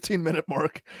 hour and 15-minute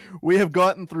mark, we have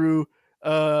gotten through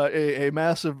a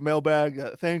massive mailbag.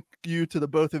 Thank you to the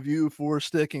both of you for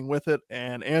sticking with it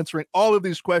and answering all of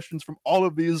these questions from all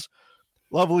of these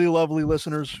lovely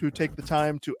listeners who take the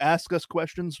time to ask us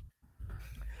questions.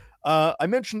 I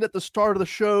mentioned at the start of the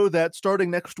show that starting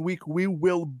next week we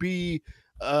will be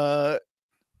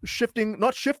expanding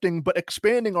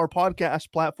our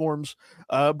podcast platforms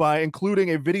by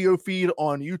including a video feed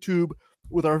on YouTube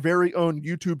with our very own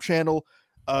YouTube channel.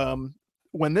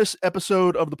 When this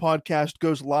episode of the podcast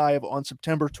goes live on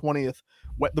September 20th,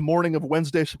 the morning of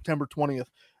Wednesday, September 20th,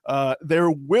 there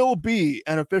will be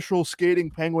an official Skating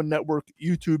Penguin Network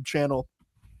YouTube channel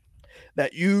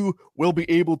that you will be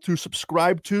able to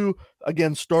subscribe to.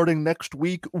 Again, starting next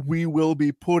week, we will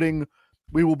be putting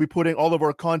all of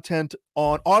our content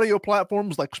on audio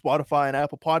platforms like Spotify and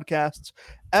Apple Podcasts,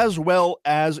 as well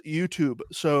as YouTube.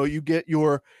 So you get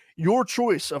your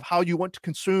choice of how you want to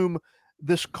consume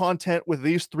this content with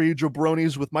these three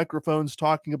jabronis with microphones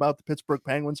talking about the Pittsburgh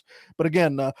Penguins. But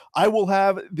again, I will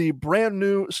have the brand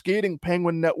new Skating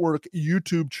Penguin Network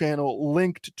YouTube channel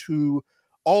linked to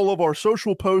all of our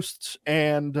social posts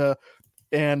and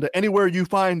anywhere you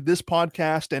find this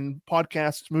podcast and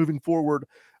podcasts moving forward.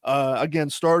 Again,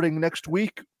 starting next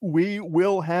week, we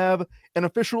will have an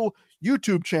official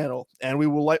YouTube channel, and we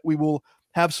will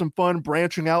have some fun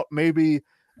branching out, maybe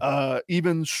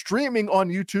even streaming on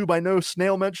YouTube. I know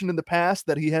Snail mentioned in the past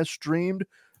that he has streamed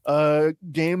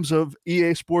games of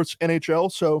EA Sports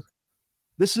NHL. So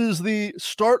this is the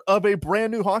start of a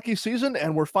brand new hockey season,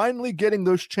 and we're finally getting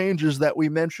those changes that we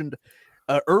mentioned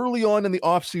early on in the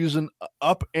offseason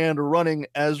up and running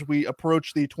as we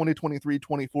approach the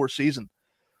 2023-24 season.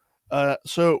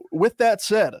 So with that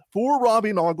said, for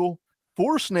Robbie Noggle,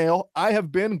 for Snail, I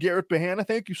have been Garrett Bahana.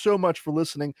 Thank you so much for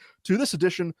listening to this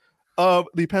edition of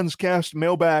the Pens Cast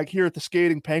Mailbag here at the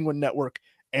Skating Penguin Network,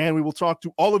 and we will talk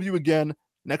to all of you again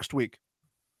next week.